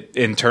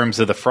in terms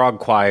of the Frog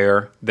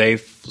Choir, they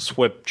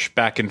switch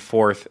back and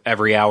forth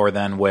every hour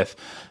then with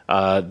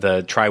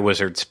the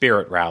Triwizard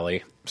Spirit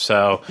Rally.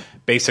 So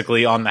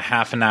basically on the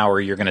half an hour,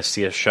 you're going to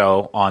see a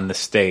show on the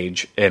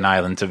stage in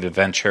Islands of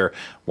Adventure,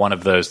 one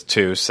of those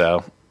two.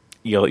 So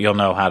you'll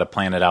know how to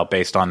plan it out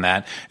based on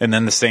that. And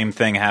then the same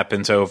thing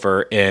happens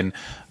over in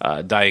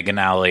Diagon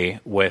Alley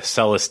with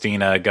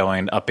Celestina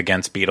going up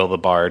against Beetle the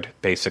Bard,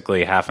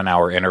 basically half an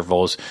hour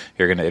intervals.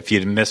 If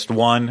you missed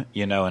one,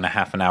 in a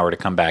half an hour to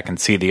come back and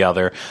see the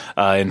other.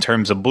 In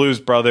terms of Blues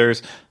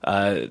Brothers,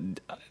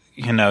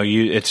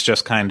 it's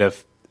just kind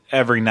of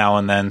every now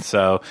and then.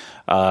 So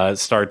it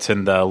starts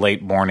in the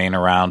late morning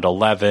around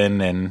 11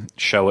 and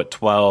show at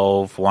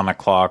 12, 1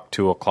 o'clock,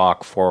 2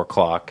 o'clock, 4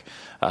 o'clock.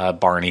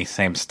 Barney,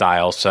 same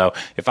style. So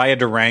if I had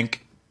to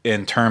rank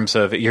in terms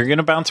of, you're going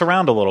to bounce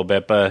around a little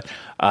bit, but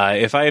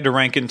if I had to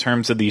rank in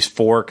terms of these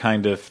 4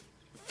 kind of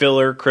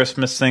filler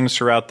Christmas things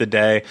throughout the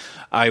day,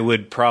 I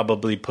would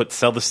probably put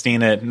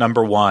Celestina at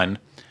number 1,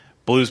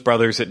 Blues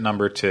Brothers at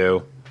number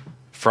 2,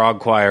 Frog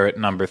Choir at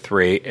number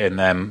 3, and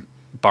then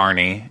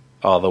Barney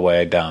all the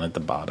way down at the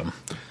bottom.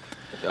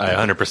 I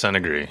 100%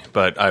 agree,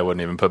 but I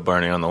wouldn't even put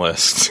Barney on the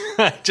list.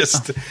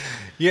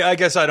 Yeah, I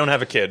guess I don't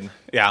have a kid.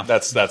 Yeah.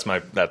 that's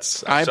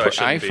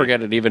I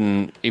forget it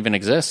even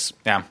exists.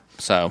 Yeah.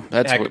 So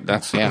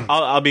that's yeah.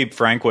 I'll be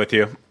frank with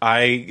you.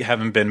 I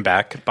haven't been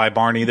back by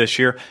Barney this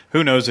year.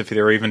 Who knows if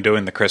they're even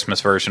doing the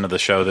Christmas version of the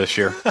show this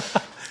year?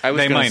 I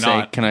was going to say,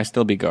 not. Can I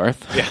still be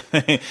Garth?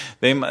 Yeah,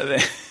 they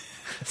might.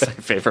 It's my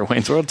favorite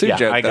Wayne's World 2 Yeah,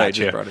 joke. I got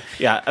you.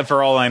 Yeah,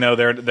 for all I know,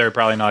 they're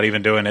probably not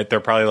even doing it.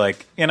 They're probably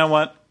like, you know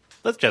what?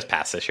 Let's just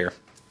pass this year.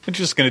 We're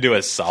just going to do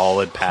a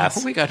solid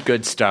pass. We got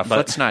good stuff.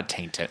 Let's not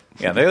taint it.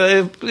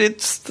 Yeah,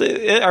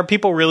 are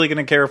people really going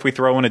to care if we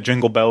throw in a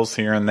Jingle Bells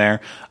here and there?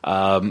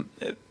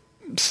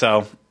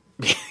 So,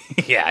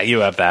 yeah, you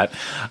have that.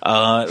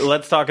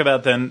 Let's talk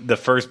about then the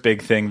first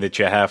big thing that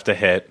you have to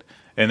hit,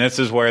 and this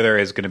is where there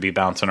is going to be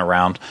bouncing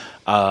around,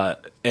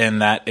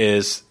 and that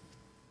is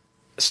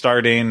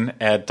starting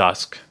at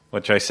dusk,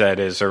 which I said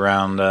is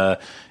around,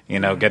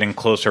 getting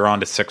closer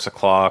on to 6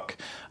 o'clock,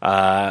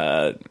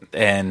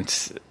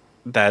 and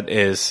that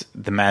is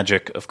the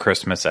magic of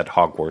Christmas at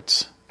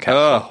Hogwarts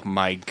Castle. Oh,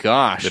 my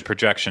gosh. The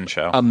projection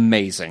show.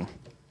 Amazing.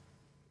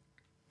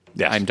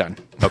 Yes. I'm done.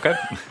 Okay.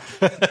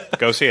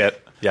 Go see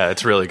it. Yeah,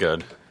 it's really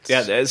good.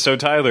 Yeah, so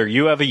Tyler,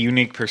 you have a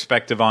unique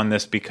perspective on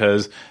this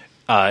because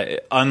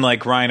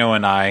unlike Rhino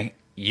and I,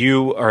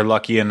 you are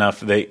lucky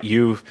enough that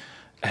you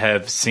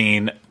have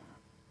seen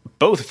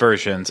both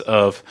versions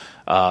of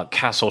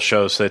castle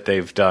shows that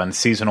they've done,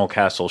 seasonal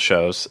castle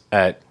shows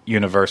at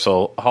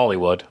Universal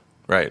Hollywood.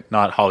 Right.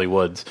 Not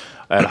Hollywood's.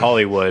 At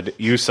Hollywood,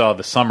 you saw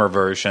the summer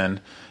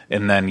version,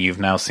 and then you've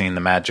now seen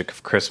the magic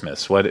of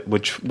Christmas. What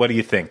do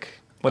you think?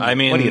 What are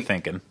you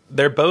thinking?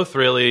 They're both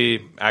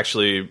really,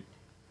 actually,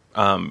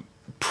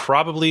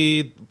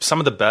 probably some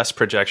of the best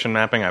projection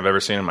mapping I've ever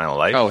seen in my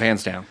life. Oh,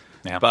 hands down.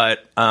 Yeah.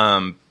 But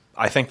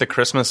I think the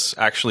Christmas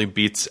actually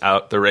beats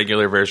out the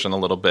regular version a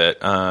little bit.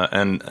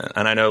 And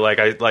I know,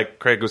 like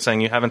Craig was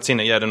saying, you haven't seen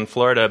it yet in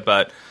Florida,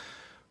 but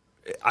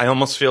I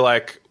almost feel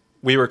like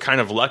we were kind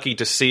of lucky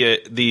to see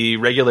it, the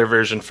regular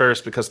version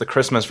first, because the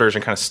Christmas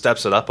version kind of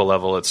steps it up a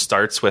level. It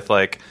starts with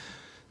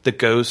the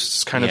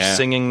ghosts kind of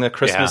singing the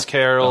Christmas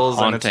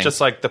carols, and it's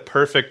just like the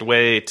perfect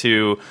way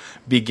to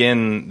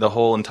begin the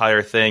whole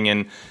entire thing.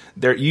 And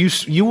there,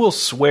 you will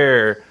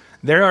swear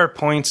there are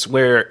points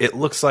where it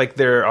looks like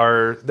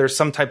there's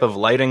some type of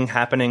lighting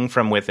happening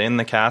from within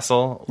the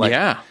castle.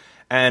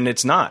 And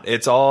it's not.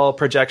 It's all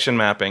projection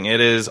mapping.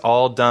 It is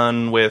all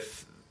done with.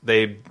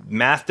 They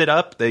mathed it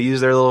up. They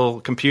used their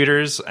little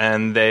computers,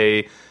 and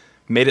they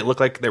made it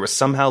look like there was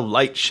somehow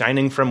light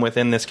shining from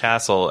within this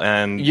castle.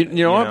 And you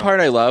know what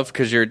part I love,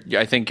 because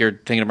I think you're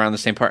thinking around the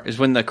same part, is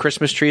when the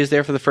Christmas tree is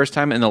there for the first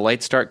time and the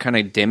lights start kind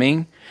of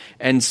dimming,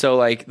 and so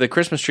like the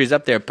Christmas tree is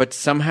up there, but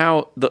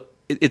somehow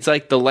it's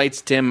like the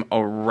lights dim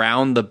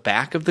around the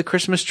back of the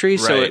Christmas tree,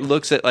 so it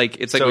looks like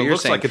it's like so what it you're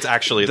looks saying. like it's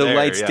actually the there,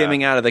 lights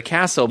dimming out of the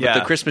castle, but the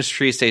Yeah. Christmas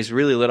tree stays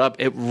really lit up.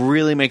 It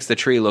really makes the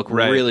tree look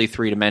really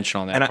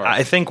 3-dimensional. In that And part.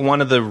 I think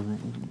one of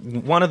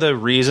the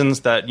reasons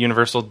that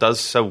Universal does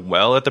so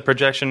well at the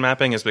projection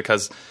mapping is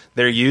because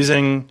they're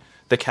using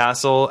the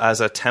castle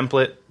as a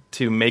template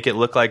to make it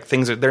look like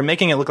they're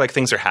making it look like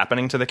things are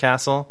happening to the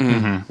castle.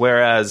 Mm-hmm.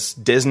 Whereas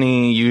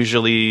Disney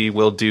usually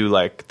will do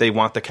they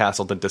want the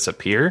castle to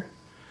disappear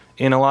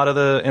in a lot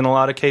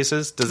of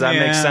cases. Does that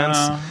make sense?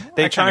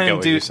 They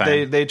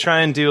try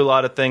and do a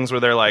lot of things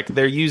where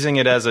they're using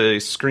it as a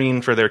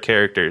screen for their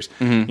characters.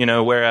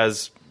 Mm-hmm.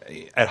 Whereas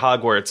at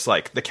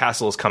Hogwarts, the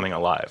castle is coming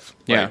alive.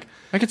 Yeah,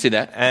 I could see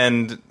that.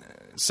 And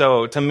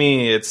so to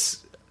me,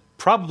 it's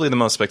probably the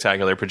most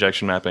spectacular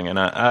projection mapping, and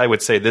I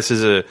would say this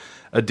is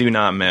a do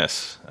not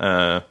miss.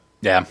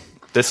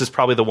 This is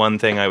probably the one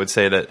thing I would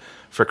say that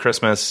for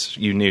Christmas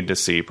you need to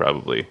see,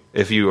 probably,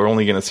 if you are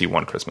only going to see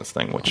one Christmas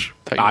thing, which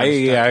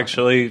I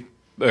actually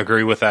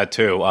agree with that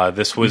too.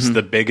 This was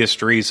the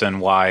biggest reason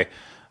why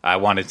I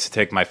wanted to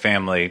take my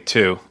family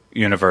to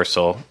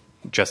Universal,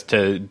 just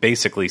to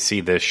basically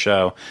see this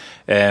show,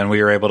 and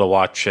we were able to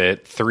watch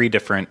it 3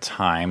 different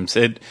times.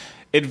 It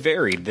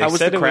varied. How was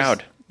the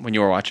crowd when you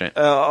were watching it?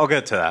 I'll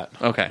get to that.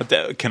 Okay.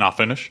 But can I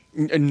finish?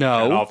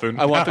 No,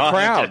 I want the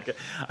crowd.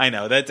 I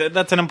know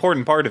that's an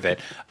important part of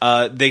it.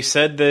 They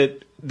said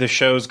that the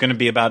show's going to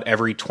be about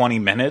every 20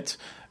 minutes.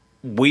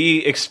 We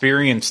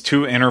experienced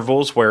 2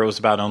 intervals where it was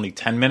about only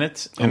 10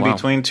 minutes in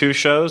between 2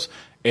 shows,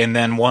 and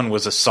then one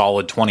was a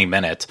solid 20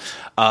 minutes.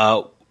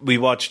 We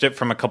watched it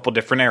from a couple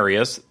different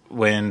areas.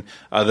 When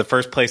the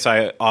first place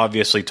I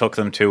obviously took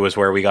them to was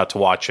where we got to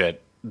watch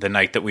it the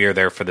night that we were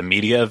there for the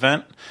media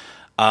event.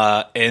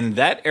 And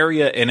that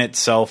area in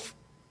itself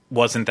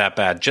wasn't that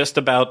bad. Just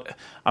about,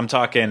 I'm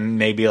talking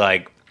maybe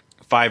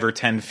 5 or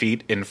 10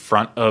 feet in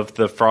front of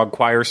the Frog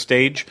Choir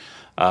stage,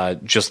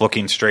 just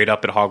looking straight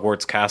up at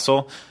Hogwarts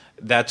Castle.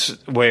 that's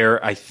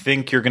where I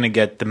think you're going to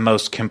get the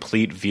most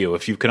complete view.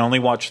 If you can only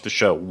watch the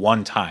show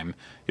one time,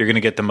 you're going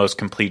to get the most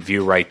complete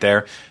view right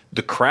there.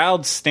 The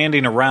crowd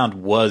standing around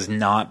was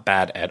not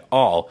bad at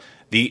all.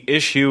 The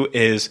issue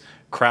is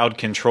crowd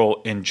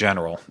control in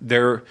general.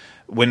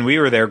 When we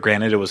were there,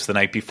 granted, it was the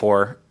night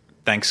before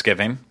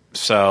Thanksgiving,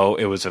 so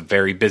it was a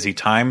very busy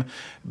time,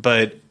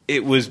 but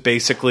it was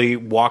basically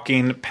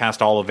walking past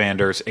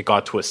Ollivanders. It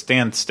got to a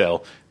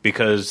standstill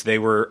because they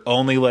were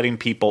only letting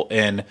people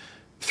in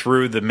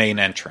through the main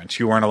entrance.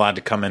 You weren't allowed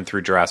to come in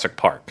through Jurassic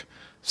Park.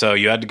 So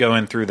you had to go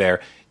in through there.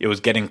 It was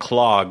getting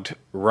clogged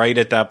right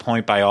at that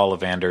point by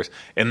Ollivanders.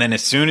 And then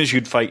as soon as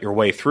you'd fight your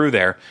way through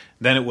there,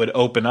 then it would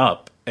open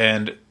up.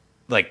 And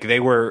like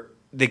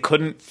they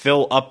couldn't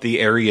fill up the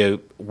area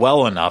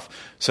well enough.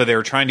 So they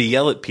were trying to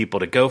yell at people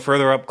to go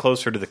further up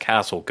closer to the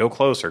castle. Go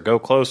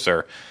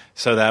closer.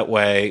 So that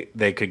way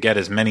they could get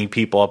as many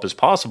people up as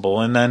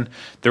possible. And then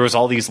there was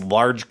all these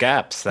large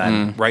gaps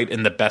then right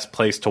in the best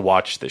place to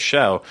watch the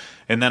show.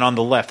 And then on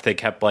the left, they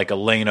kept like a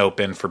lane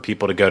open for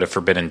people to go to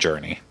Forbidden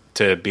Journey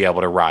to be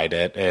able to ride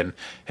it and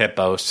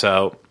Hippo.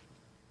 So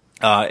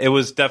it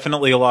was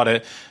definitely a lot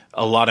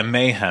of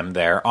mayhem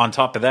there. On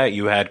top of that,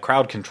 you had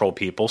crowd control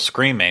people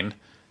screaming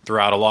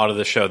throughout a lot of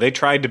the show. They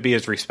tried to be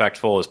as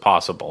respectful as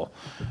possible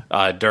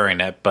during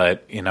it.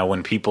 But,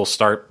 when people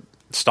start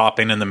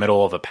stopping in the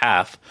middle of a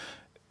path,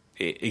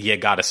 you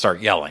got to start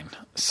yelling.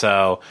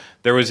 So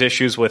there was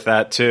issues with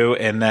that too.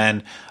 And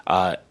then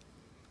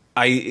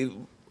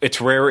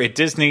it's rare at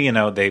Disney,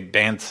 they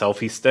banned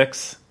selfie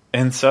sticks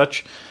and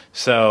such.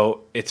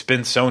 So it's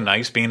been so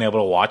nice being able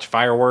to watch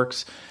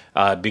fireworks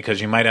because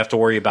you might have to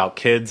worry about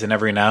kids, and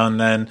every now and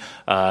then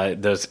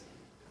those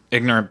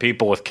ignorant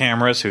people with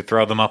cameras who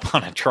throw them up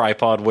on a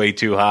tripod way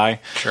too high.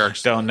 Sure.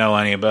 Don't know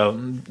any about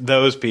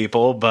those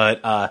people,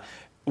 but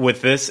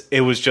with this,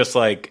 it was just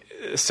like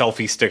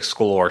selfie sticks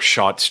galore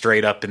shot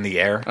straight up in the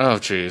air. Oh,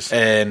 jeez.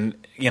 And,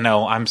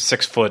 I'm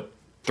 6'3",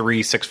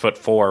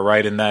 6'4",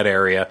 right in that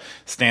area,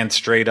 stand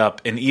straight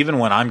up. And even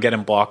when I'm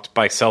getting blocked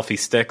by selfie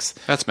sticks,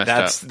 that's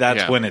messed up.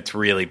 That's when it's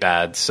really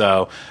bad.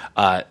 So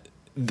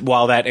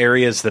while that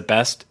area is the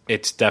best,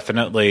 it's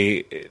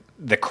definitely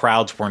the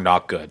crowds were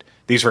not good.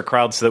 These were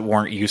crowds that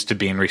weren't used to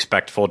being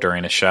respectful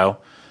during a show.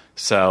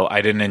 So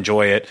I didn't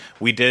enjoy it.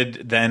 We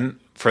did then,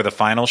 for the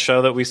final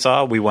show that we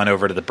saw, we went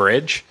over to the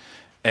bridge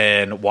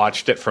and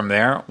watched it from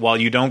there. While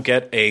you don't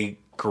get a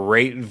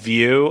great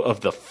view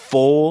of the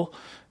full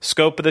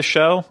scope of the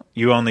show,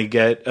 you only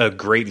get a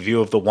great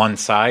view of the one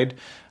side.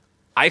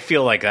 I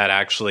feel like that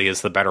actually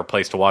is the better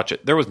place to watch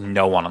it. There was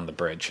no one on the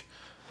bridge.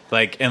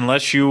 Like,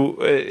 unless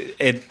you,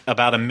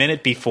 about a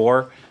minute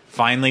before,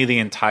 finally the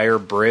entire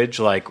bridge,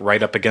 like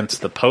right up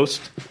against the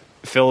post,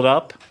 filled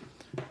up.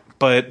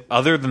 But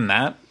other than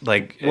that,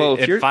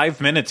 at 5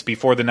 minutes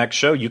before the next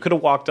show, you could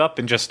have walked up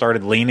and just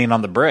started leaning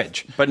on the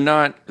bridge. But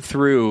not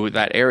through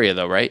that area,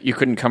 though, right? You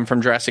couldn't come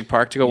from Jurassic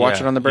Park to go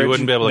watch it on the bridge? You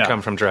wouldn't be able to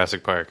come from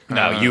Jurassic Park.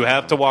 No, you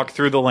have to walk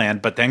through the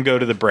land, but then go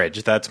to the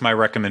bridge. That's my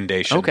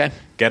recommendation. Okay.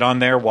 Get on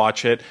there,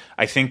 watch it.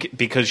 I think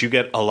because you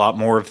get a lot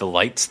more of the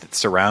lights that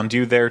surround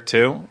you there,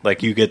 too.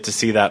 Like, you get to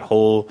see that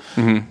whole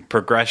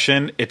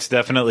progression. It's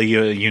definitely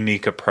a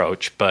unique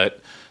approach. But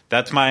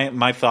that's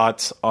my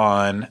thoughts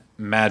on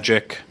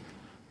Magic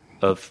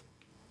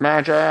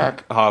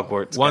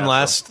Hogwarts. One Castle.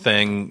 last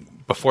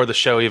thing before the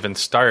show even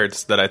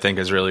starts that I think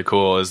is really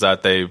cool is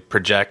that they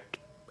project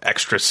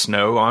extra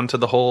snow onto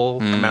the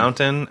whole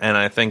mountain, and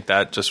I think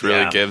that just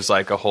really gives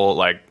like a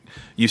whole,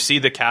 you see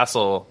the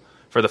castle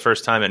for the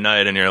first time at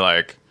night and you're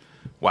like,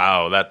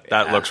 wow,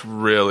 that looks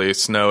really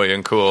snowy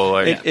and cool.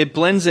 It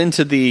blends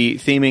into the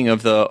theming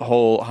of the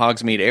whole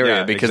Hogsmeade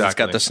area because it's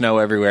got the snow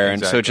everywhere,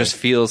 and so it just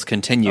feels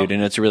continued,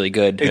 and it's really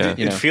good.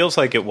 It feels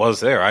like it was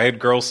there. I had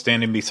girls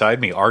standing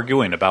beside me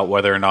arguing about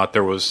whether or not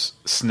there was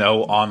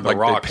snow on the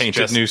rocks. They painted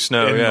just new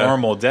snow in a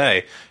normal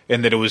day,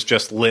 and that it was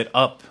just lit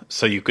up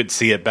so you could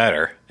see it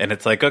better. And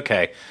it's like,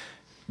 okay,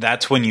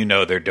 that's when you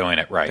know they're doing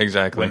it right.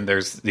 Exactly. When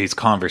there's these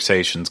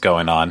conversations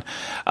going on.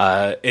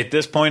 At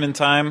this point in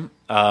time...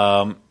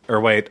 or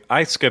wait,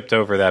 I skipped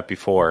over that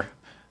before.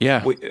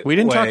 Yeah, we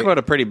didn't talk about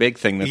a pretty big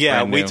thing. That's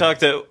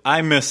brand new.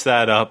 I messed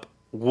that up.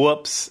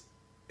 Whoops,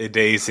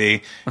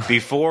 Daisy.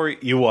 Before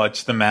you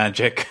watch the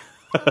magic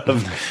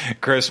of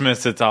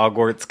Christmas at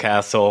Hogwarts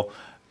Castle,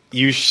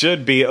 you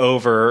should be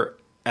over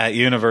at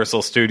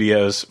Universal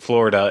Studios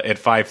Florida at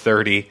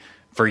 5:30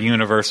 for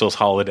Universal's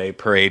Holiday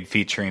Parade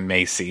featuring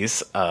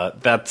Macy's.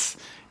 That's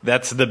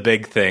the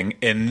big thing,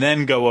 and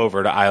then go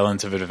over to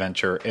Islands of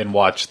Adventure and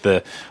watch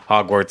the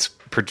Hogwarts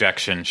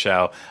projection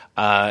show.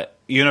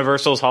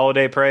 Universal's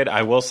Holiday Parade,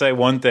 I will say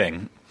one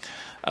thing.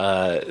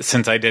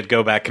 Since I did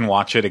go back and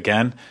watch it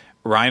again,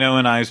 Rhino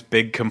and I's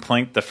big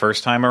complaint the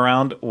first time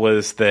around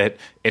was that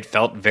it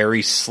felt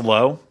very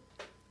slow.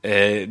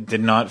 It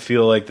did not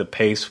feel like the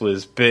pace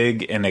was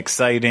big and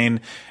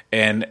exciting,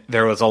 and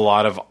there was a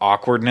lot of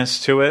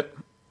awkwardness to it.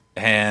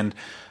 And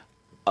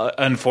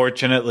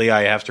Unfortunately,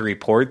 I have to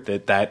report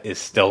that is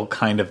still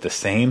kind of the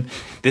same.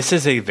 This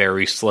is a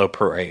very slow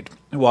parade.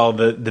 While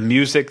the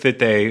music that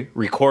they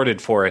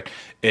recorded for it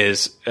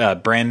is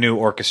brand new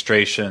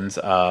orchestrations,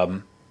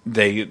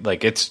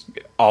 it's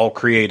all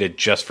created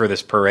just for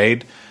this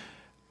parade.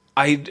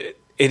 It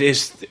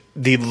is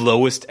the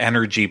lowest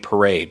energy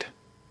parade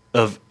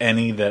of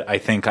any that I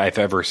think I've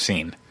ever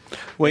seen.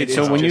 Wait,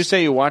 so when you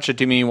say you watched it,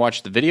 do you mean you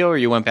watched the video or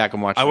you went back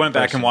and watched it? I went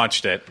back and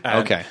watched it.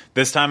 Okay.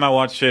 This time I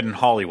watched it in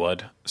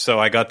Hollywood, so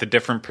I got the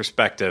different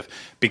perspective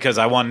because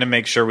I wanted to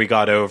make sure we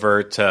got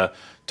over to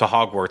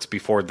Hogwarts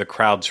before the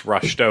crowds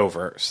rushed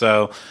over.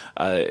 So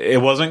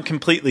it wasn't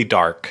completely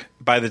dark.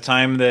 By the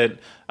time that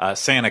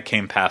Santa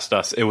came past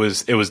us, it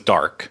was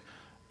dark.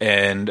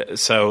 And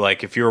so,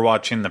 like, if you were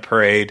watching the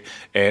parade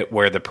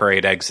where the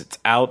parade exits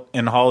out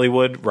in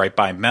Hollywood, right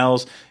by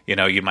Mel's,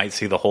 you might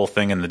see the whole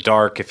thing in the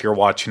dark. If you're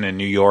watching in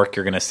New York,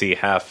 you're going to see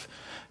half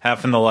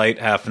in the light,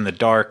 half in the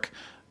dark.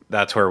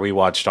 That's where we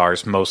watched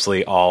ours,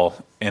 mostly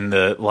all in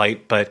the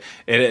light. But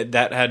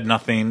that had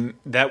nothing,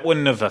 that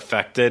wouldn't have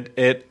affected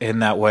it in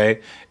that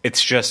way.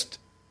 It's just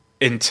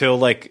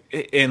until,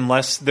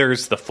 unless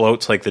there's the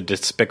floats, like the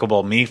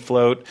Despicable Me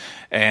float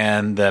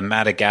and the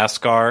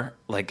Madagascar,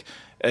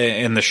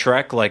 in the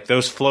Shrek,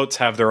 those floats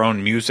have their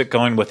own music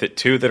going with it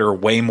too that are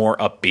way more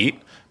upbeat.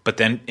 But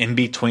then in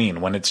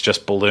between, when it's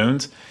just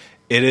balloons,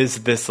 it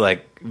is this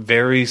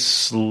very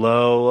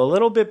slow, a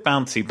little bit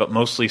bouncy, but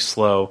mostly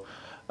slow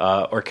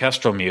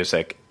orchestral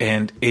music,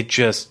 and it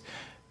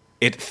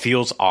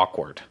feels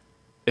awkward,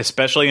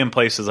 especially in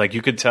places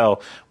you could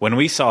tell when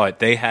we saw it.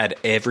 They had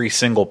every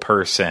single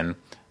person.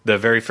 The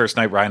very first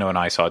night Rhino and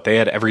I saw it, they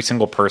had every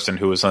single person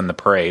who was on the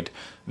parade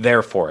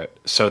there for it.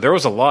 So there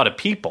was a lot of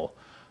people.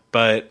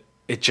 But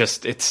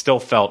it still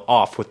felt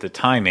off with the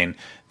timing.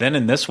 Then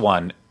in this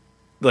one,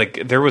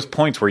 there was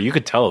points where you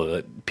could tell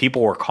that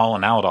people were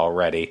calling out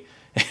already,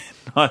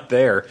 not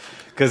there,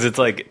 because it's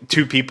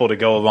two people to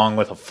go along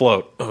with a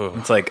float. Ugh.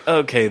 It's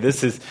okay,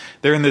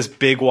 they're in this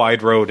big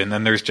wide road, and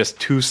then there's just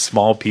two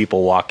small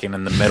people walking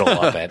in the middle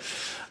of it.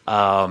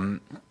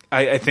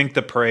 I think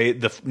the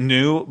parade, the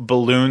new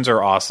balloons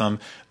are awesome.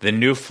 The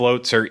new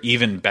floats are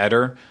even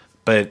better,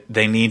 but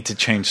they need to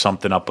change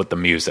something up with the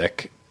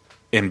music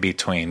in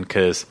between,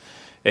 because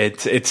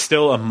it's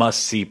still a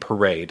must-see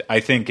parade.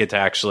 I think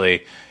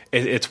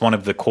it's one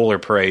of the cooler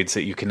parades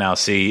that you can now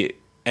see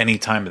any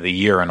time of the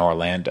year in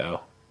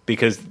Orlando,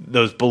 because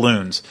those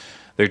balloons,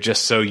 they're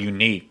just so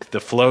unique. The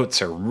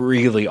floats are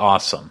really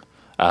awesome.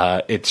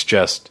 It's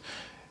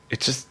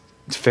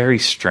very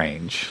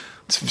strange.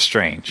 It's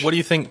strange. What do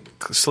you think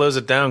slows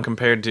it down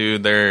compared to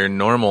their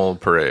normal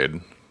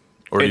parade?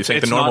 Or do you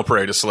think the normal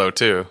parade is slow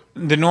too?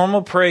 The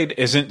normal parade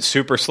isn't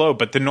super slow,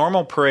 but the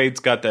normal parade's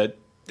got that.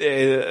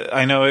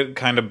 I know it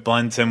kind of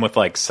blends in with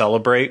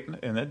Celebrate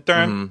and the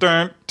dun,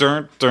 dun,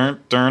 dun, dun,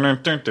 dun, dun,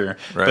 dun, dun.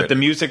 Right. But the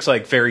music's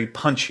very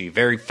punchy,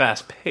 very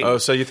fast paced. Oh,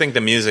 so you think the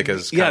music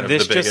is kind of the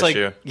big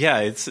issue?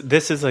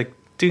 This is dun,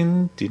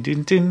 dun,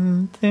 dun,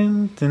 dun,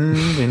 dun,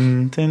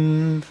 dun,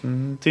 dun,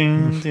 dun,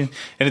 dun,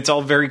 and it's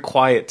all very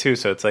quiet too.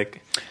 So it's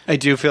I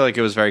do feel like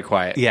it was very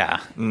quiet. Yeah,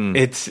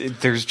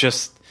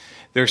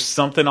 there's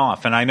something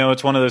off, and I know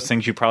it's one of those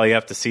things you probably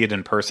have to see it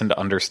in person to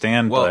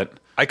understand. But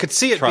I could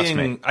see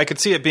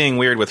it being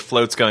weird with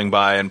floats going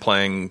by and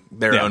playing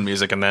their own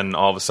music, and then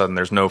all of a sudden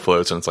there's no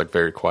floats and it's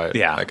very quiet.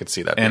 Yeah, I could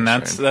see that. And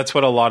that's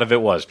what a lot of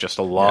it was, just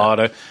a lot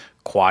of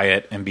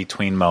quiet in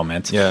between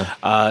moments. Yeah,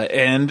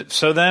 and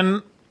so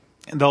then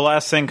the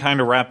last thing, kind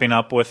of wrapping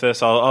up with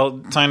this, I'll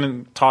kind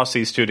of toss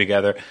these two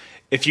together.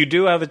 If you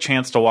do have a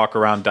chance to walk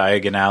around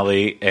Diagon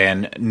Alley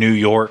in New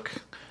York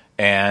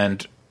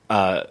and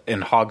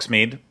in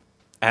Hogsmeade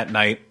at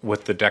night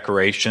with the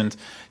decorations,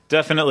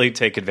 definitely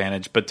take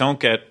advantage, but don't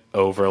get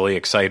overly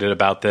excited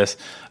about this.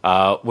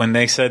 When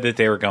they said that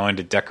they were going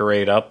to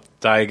decorate up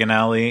Diagon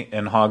Alley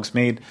in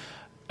Hogsmeade,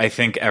 I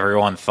think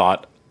everyone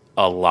thought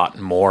a lot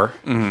more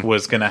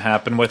was going to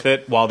happen with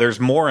it. While there's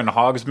more in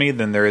Hogsmeade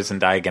than there is in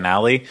Diagon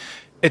Alley,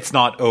 it's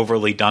not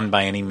overly done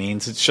by any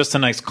means. It's just a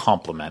nice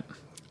compliment.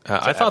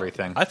 I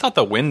thought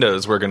the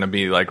windows were going to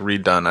be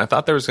redone. I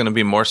thought there was going to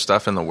be more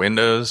stuff in the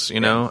windows,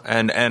 know,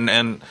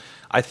 and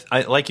I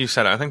like you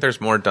said, I think there's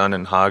more done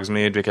in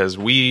Hogsmeade, because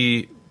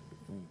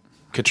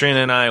Katrina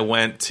and I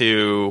went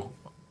to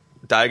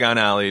Diagon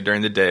Alley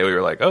during the day. We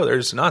were oh,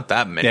 there's not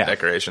that many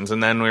decorations,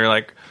 and then we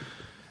were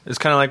it's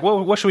kind of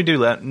well, what should we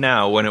do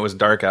now when it was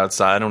dark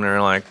outside? And we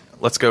were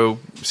let's go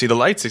see the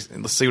lights.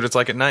 Let's see what it's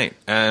like at night,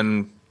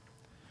 and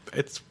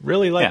it's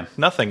really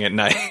nothing at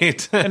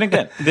night. And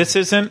again, this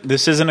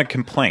isn't a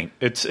complaint.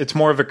 It's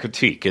more of a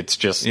critique. It's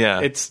just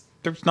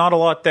there's not a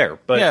lot there.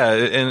 But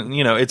and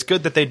it's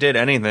good that they did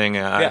anything.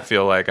 I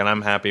feel and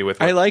I'm happy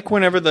with. I like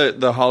whenever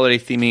the holiday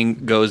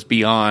theming goes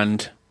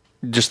beyond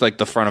just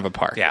the front of a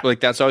park. Yeah,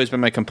 that's always been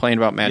my complaint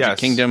about Magic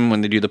Kingdom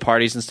when they do the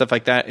parties and stuff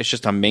like that. It's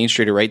just on Main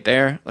Street right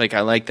there. I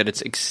like that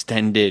it's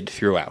extended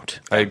throughout.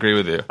 I agree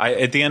with you.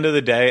 At the end of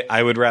the day,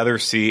 I would rather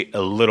see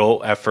a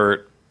little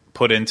effort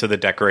put into the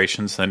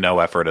decorations than no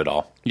effort at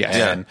all. Yes.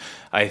 And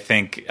I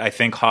think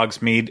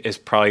Hogsmeade is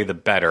probably the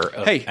better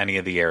of any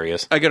of the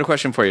areas. I got a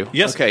question for you.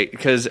 Yes. Okay,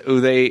 because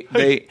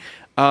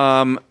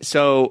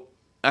so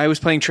I was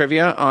playing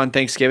trivia on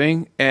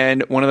Thanksgiving,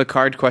 and one of the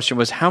card question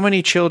was, how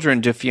many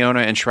children do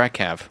Fiona and Shrek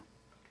have?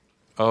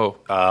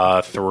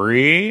 Oh,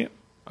 3.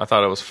 I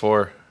thought it was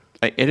 4.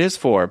 It is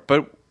 4,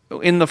 but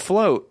in the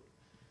float,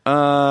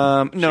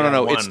 no,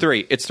 it's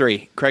 3. It's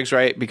 3. Craig's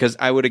right, because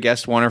I would have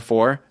guessed 1 or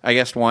 4. I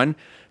guessed 1.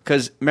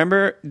 Because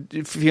remember,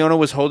 Fiona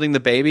was holding the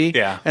baby,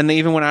 and they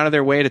even went out of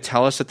their way to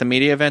tell us at the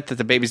media event that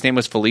the baby's name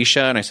was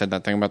Felicia, and I said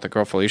that thing about the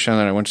girl Felicia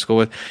that I went to school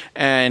with,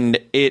 and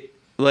it,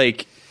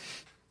 like,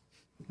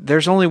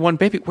 there's only one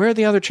baby. Where are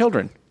the other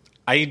children?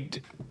 I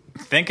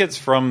think it's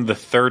from the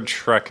 3rd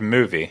Shrek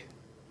movie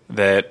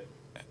that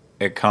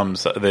it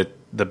comes that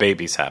the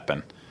babies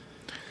happen.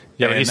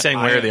 Yeah, but he's saying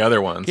where are the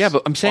other ones? Yeah,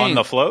 but I'm saying on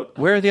the float.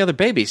 Where are the other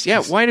babies?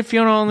 Yeah, why did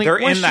Fiona only? They're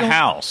in the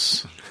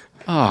house.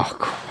 Oh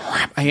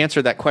crap! I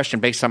answered that question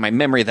based on my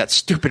memory of that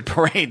stupid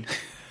parade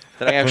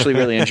that I actually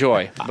really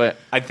enjoy. But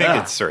I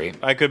think it's 3.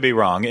 I could be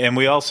wrong. And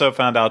we also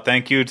found out.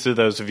 Thank you to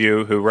those of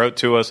you who wrote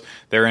to us.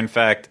 There, in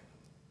fact,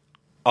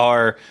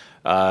 are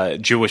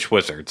Jewish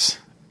wizards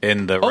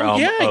in the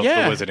realm of the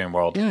Wizarding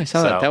World. Yeah, I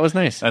saw that. That was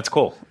nice. That's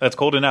cool. That's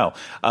cool to know.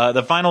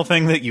 The final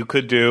thing that you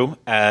could do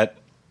at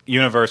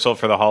Universal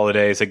for the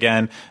holidays,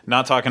 again,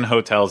 not talking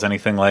hotels,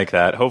 anything like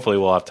that. Hopefully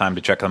we'll have time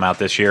to check them out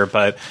this year,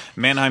 but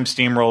Mannheim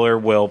Steamroller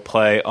will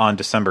play on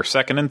December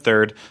 2nd and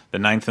 3rd, the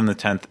 9th and the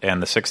 10th,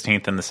 and the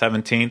 16th and the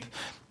 17th.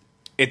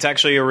 It's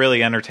actually a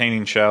really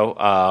entertaining show.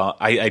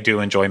 I do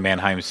enjoy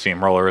Mannheim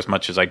Steamroller as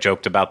much as I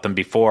joked about them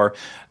before.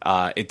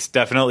 It's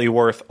definitely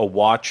worth a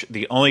watch.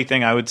 The only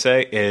thing I would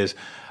say is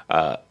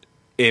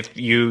if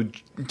you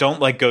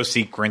don't go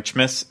see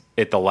Grinchmas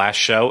at the last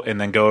show and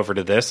then go over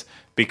to this,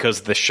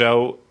 because the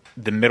show,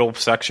 the middle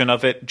section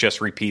of it, just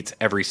repeats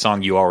every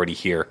song you already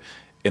hear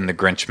in the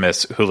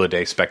Grinchmas Hula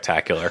Day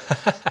Spectacular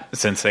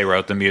since they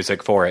wrote the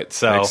music for it.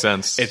 So makes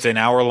sense. It's an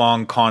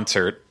hour-long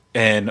concert,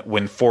 and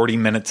when 40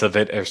 minutes of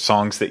it are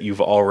songs that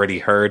you've already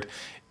heard,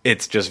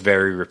 it's just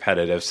very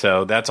repetitive.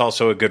 So that's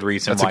also a good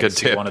reason why to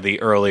see one of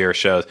the earlier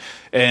shows.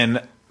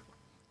 And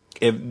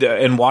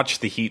watch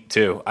The Heat,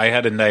 too. I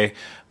had a night,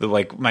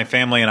 my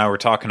family and I were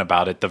talking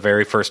about it the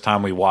very first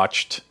time we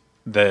watched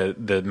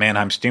the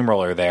Mannheim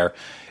Steamroller there.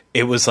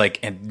 It was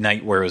like a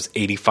night where it was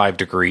 85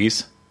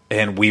 degrees,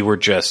 and we were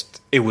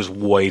it was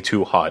way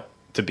too hot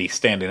to be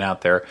standing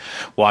out there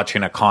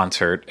watching a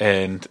concert,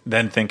 and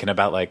then thinking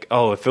about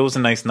if it was a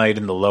nice night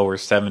in the lower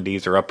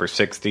 70s or upper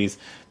 60s,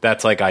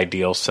 that's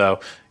ideal. So,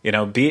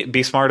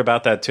 be smart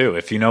about that too.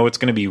 If you know it's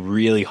going to be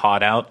really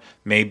hot out,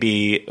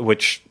 maybe,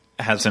 which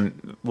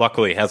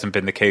luckily hasn't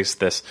been the case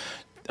this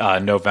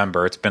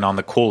November. It's been on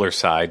the cooler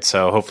side,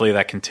 so hopefully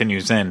that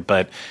continues in,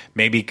 but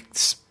maybe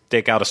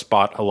stake out a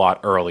spot a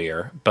lot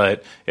earlier.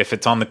 But if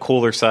it's on the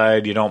cooler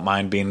side, you don't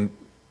mind being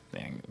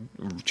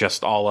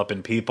just all up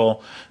in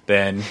people,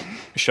 then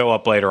show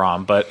up later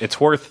on. But it's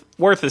worth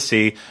a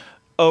see.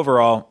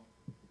 Overall,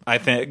 I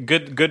think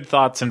good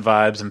thoughts and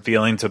vibes and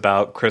feelings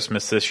about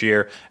Christmas this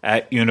year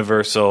at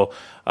Universal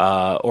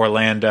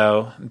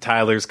Orlando.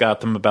 Tyler's got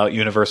them about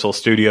Universal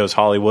Studios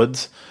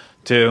Hollywoods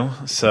too.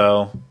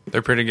 So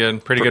they're pretty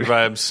good. Pretty good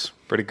vibes.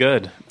 Pretty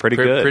good. Pretty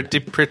good.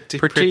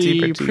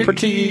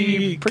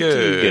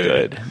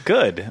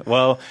 Good.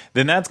 Well,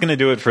 then that's going to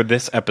do it for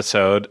this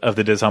episode of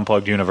the Diz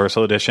Unplugged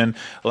Universal Edition.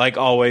 Like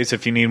always,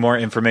 if you need more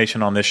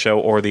information on this show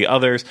or the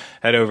others,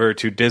 head over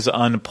to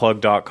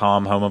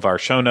DizUnplugged.com, home of our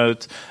show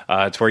notes.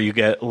 It's where you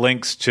get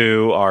links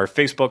to our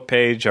Facebook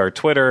page, our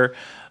Twitter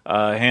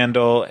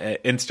handle,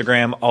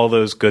 Instagram, all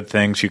those good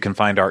things. You can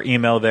find our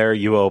email there,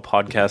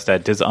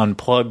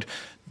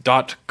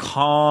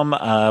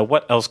 uopodcast@DizUnplugged.com.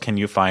 What else can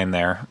you find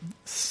there?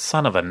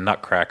 Son of a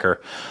nutcracker.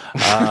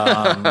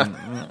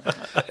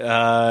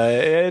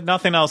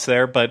 Nothing else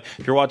there, but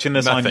if you're watching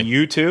this on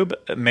YouTube,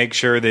 make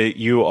sure that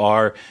you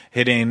are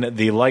hitting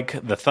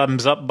the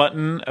thumbs up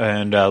button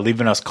and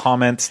leaving us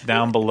comments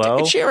down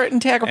below. Share it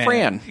and tag a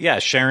friend. Yeah,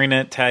 sharing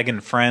it, tagging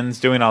friends,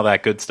 doing all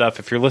that good stuff.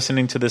 If you're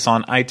listening to this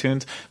on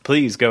iTunes,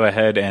 please go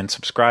ahead and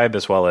subscribe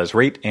as well as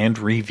rate and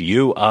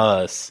review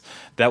us.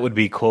 That would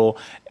be cool.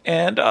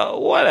 And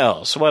what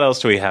else? What else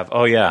do we have?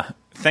 Oh, yeah.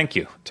 Thank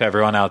you to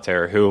everyone out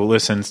there who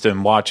listens to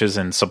and watches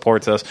and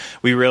supports us.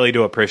 We really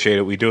do appreciate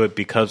it. We do it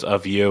because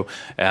of you,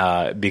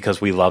 because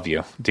we love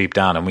you deep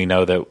down, and we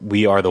know that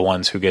we are the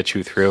ones who get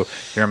you through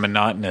your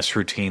monotonous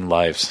routine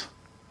lives.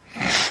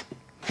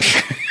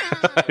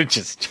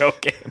 Just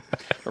joking.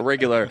 A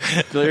regular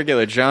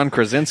John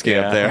Krasinski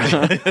up there.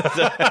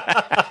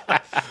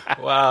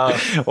 Wow.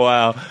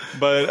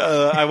 But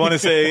I want to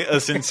say a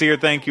sincere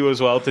thank you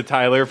as well to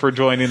Tyler for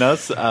joining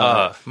us.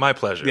 My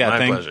pleasure. Yeah,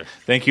 pleasure.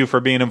 Thank you for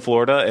being in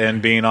Florida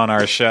and being on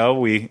our show.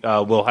 We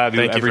will have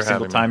you every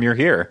single time you're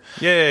here.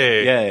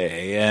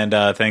 Yay. And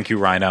thank you,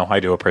 Rhino.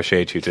 I do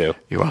appreciate you too.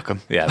 You're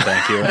welcome. Yeah,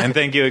 thank you. And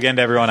thank you again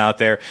to everyone out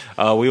there.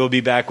 We will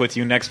be back with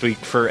you next week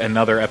for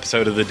another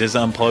episode of the Diz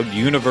Unplugged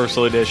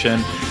Universal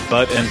Edition.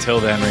 But until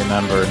then,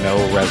 remember, no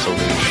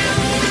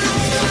resolution.